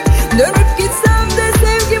de, dönüp gitsem de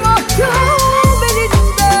sevgi mahkum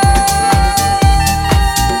elinde.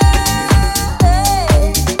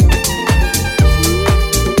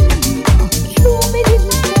 Mahkum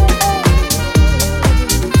elinde.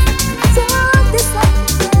 Sen desem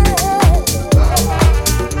de.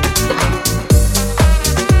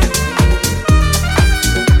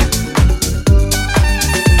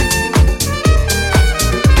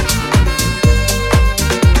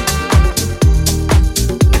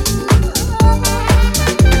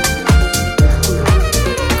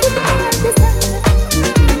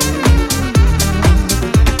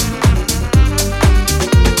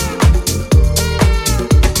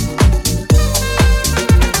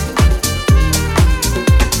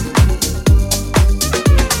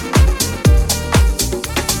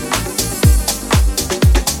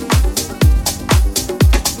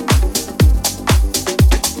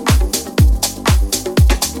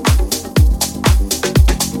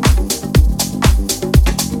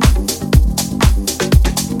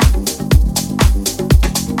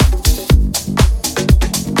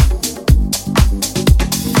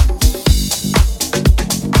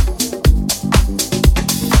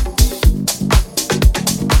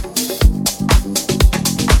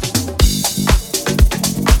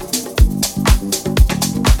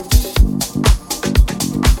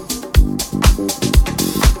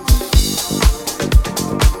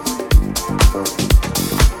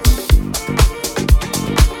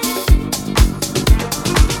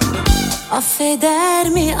 Affeder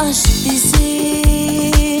mi aşk bizi?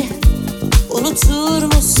 Unutur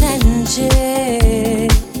mu sence?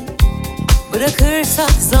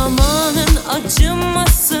 Bırakırsak zamanın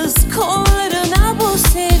acımasız kollarına bu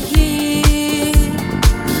sevgi.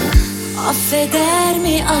 Affeder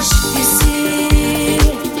mi aşk bizi?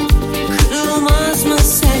 Kırılmaz mı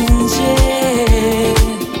sence?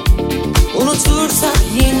 Unutursak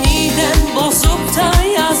yeniden bozup da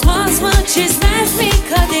yazmaz mı, çizmez mi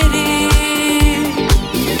kaderi?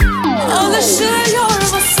 Alışıyor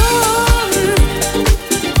musun?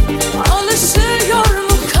 Alışıyor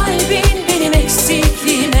mu kalbin benim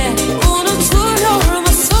eksikliğime? Unutuyor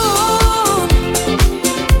musun?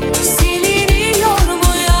 Siliniyor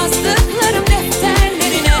mu yazdıklarım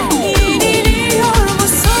defterlerine?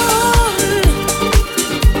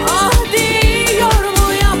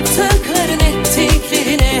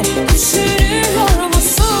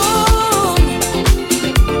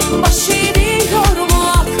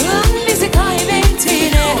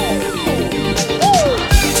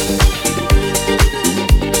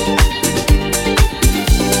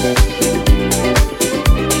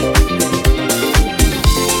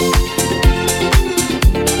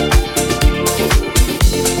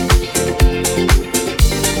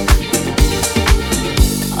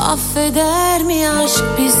 Affeder mi aşk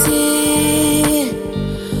bizi?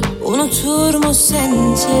 Unutur mu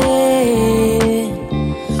sence?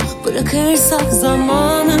 Bırakırsak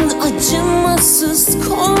zamanın acımasız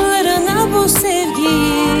kollarına bu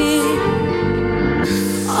sevgiyi.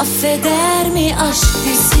 Affeder mi aşk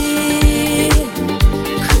bizi?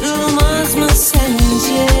 Kırılmaz mı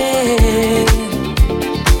sence?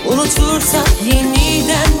 Unutursak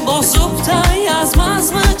yeniden bozup da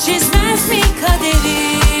yazmaz mı, çizmez mi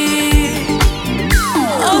kaderi?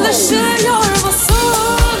 Alışıyor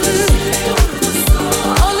musun?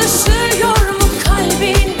 Alışıyor mu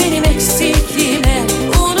kalbin benim eksikliğime?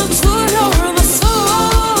 Unutuyor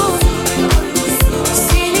musun?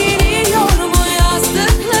 Siliniyor mu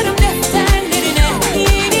yazdıklarım defterlerine?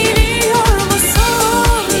 Yeniliyor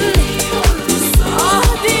musun? Ah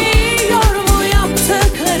diyor mu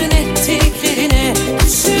yaptıkların ettiklerine?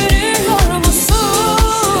 Düşünüyor musun?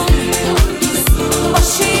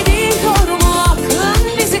 Baş ediyor mu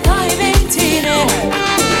aklın bizi kaybettiğine?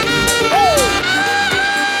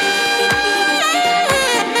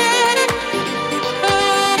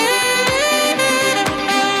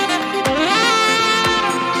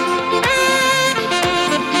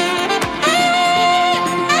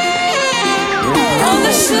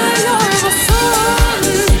 Alışıyor musun?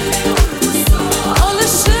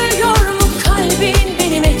 Alışıyor mu kalbin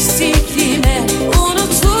benim eksikliğime?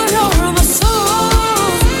 Unutuyor musun?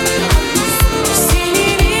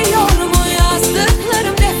 Siliniyor mu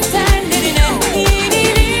yazdıklarım defterlerine?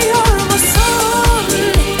 Yeniliyor musun?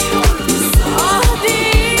 Ah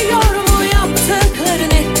diyor mu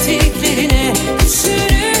yaptıkların ettiklerine?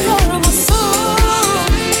 Düşünüyor musun?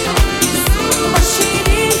 Baş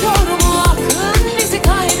ediyor mu aklın bizi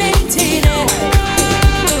kaybettiğine?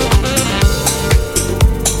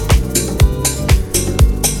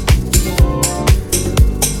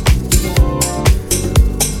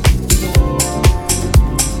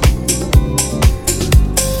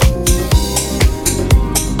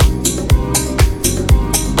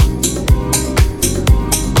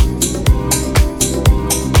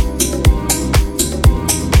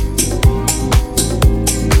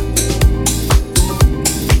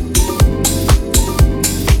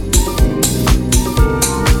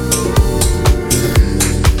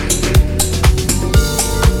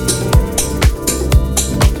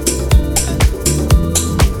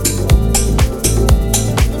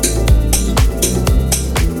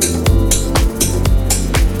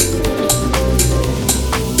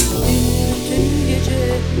 Dün gece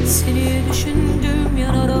seni düşündüm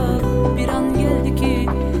yanarak, bir an geldi ki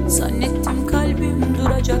zannettim kalbim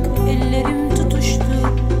duracak. Ellerim tutuştu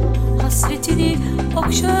hasretini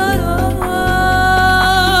okşayarak.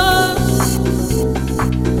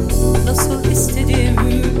 Nasıl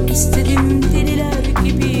istedim deliler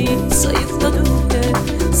gibi, zayıfladım ve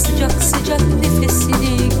sıcak sıcak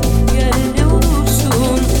nefesini. Gel ne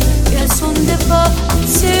olursun gel, son defa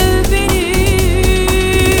sev beni.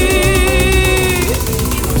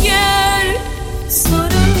 Gel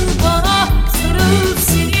sarıl bana, sarıl,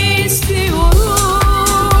 seni istiyorum.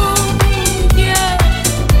 Gel,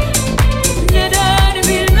 neden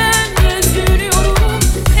bilmem üzülüyorum,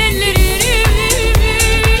 ellerini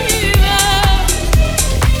ver.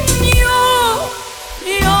 Yok,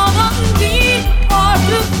 yalan değil,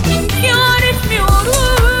 artık inkar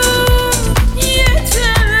etmiyorum.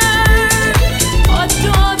 Yeter,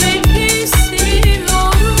 hatta belki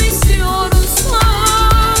seviyorum,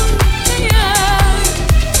 istiyorsan eğer.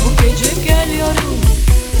 Bu gece gel yarın,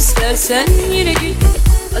 istersen yine git.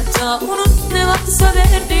 Hatta unut ne varsa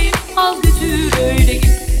verdiğim, al götür öyle git.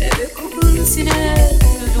 Eve kokun siner,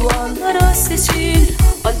 duvarlara sesin.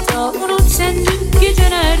 Hatta unut sen dün gece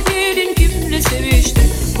neredeydin, kimle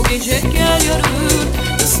seviştin. Bu gece gel yarın,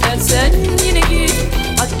 istersen yine git.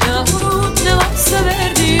 Hatta unut ne varsa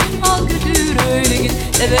verdiğim, al götür öyle git.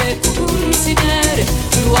 Eve kokun siner,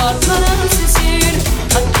 duvarlara sesin.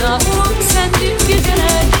 Hatta unut sen dün gece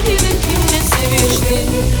neredeydin, kimle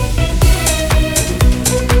seviştin.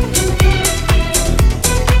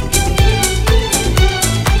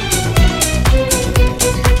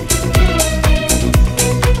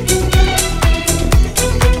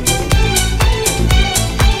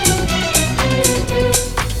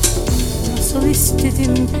 Nasıl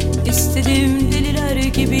istedim deliler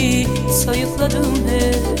gibi, sayıkladım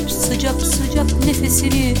her sıcak sıcak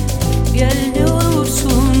nefesini. Gel ne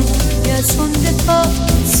olursun gel, son defa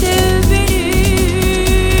sev beni.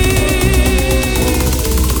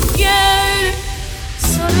 Gel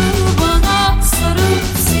sarıl bana, sarıl,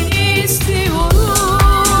 seni istiyorum.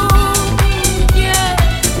 Gel,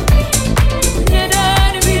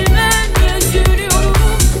 neden bilmem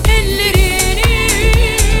üzülüyorum, ellerini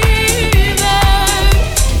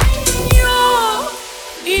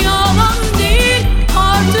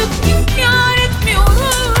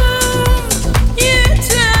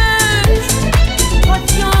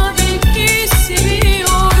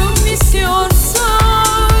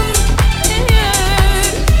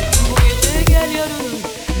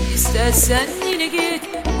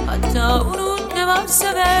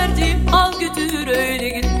götür öyle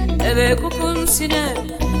git. Eve kokun siner,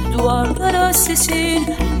 duvarlara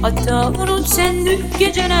sesin. Hatta unut sen dün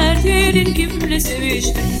gece neredeydin, kimle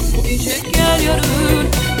seviştin. Bu gece gel yarın,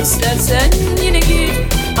 istersen yine git.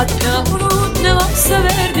 Hatta unut ne varsa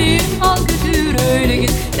verdiğin, al götür öyle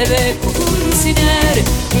git. Eve kokun siner,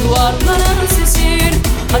 duvarlara sesin.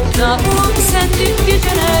 Hatta unut sen dün gece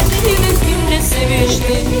neredeydin, kimle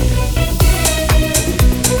seviştin.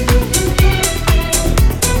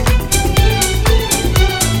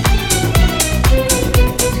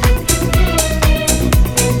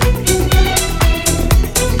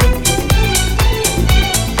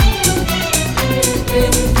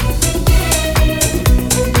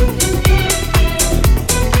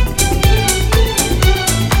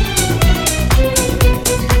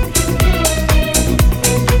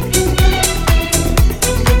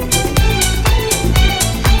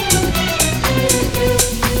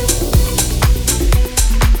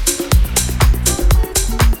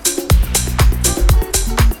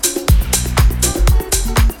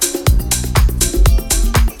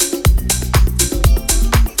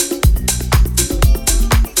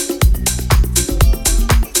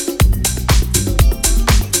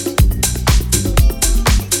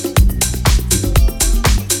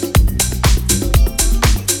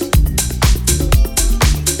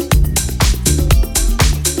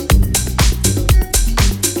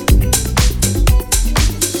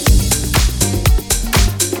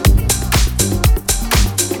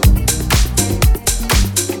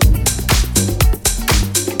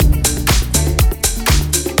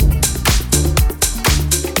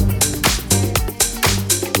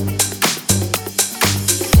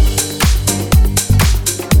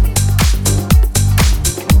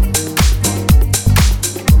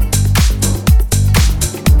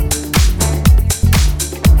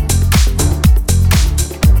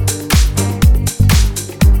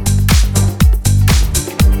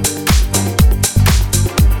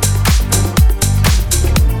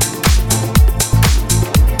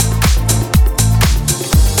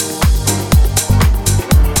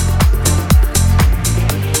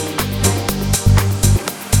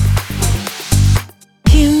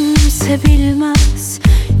 Bilmez,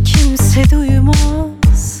 kimse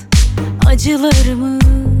duymaz acılarımı.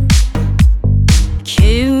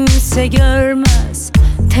 Kimse görmez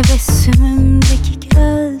tebessümümdeki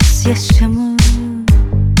gözyaşımı.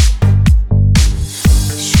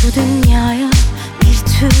 Şu dünyaya bir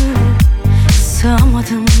türlü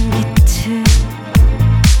sığamadım gitti.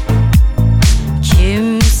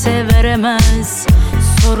 Kimse veremez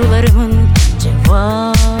sorularımın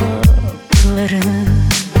cevaplarını.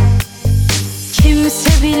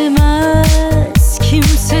 Kimse bilmez,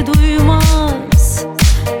 kimse duymaz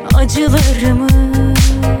acılarımı.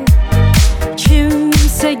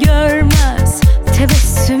 Kimse görmez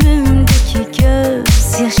tebessümümdeki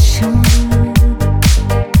gözyaşımı.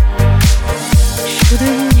 Şu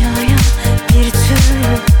dünyaya bir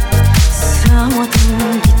türlü sığamadım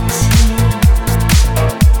gitti.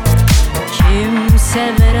 Kimse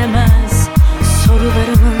veremez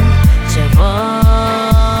sorularımın cevaplarını.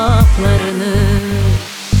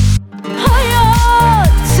 Hayat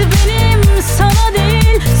benim sana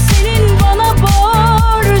değil, senin bana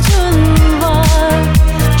borcun var.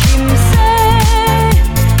 Kimse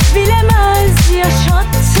bilemez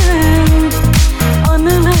yaşattığım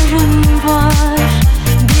anılarım var.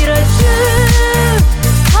 Bir acı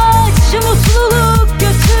kaç mutluluk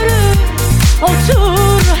götürür,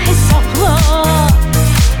 otur hesapla.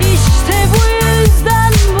 İşte bu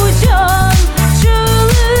yüzden bu can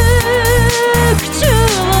çığlık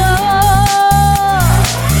çığlığa.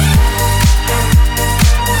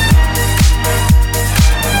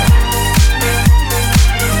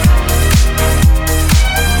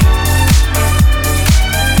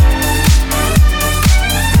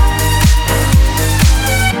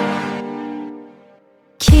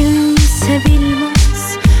 Kimse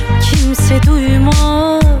bilmez, kimse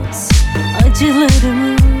duymaz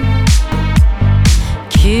acılarımı.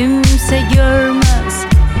 Kimse görmez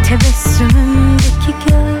tebessümümdeki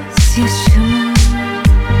gözyaşımı.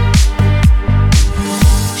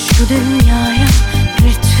 Şu dünyaya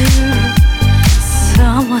bir türlü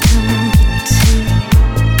sığamadım gitti.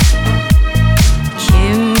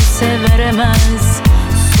 Kimse veremez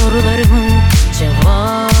sorularımın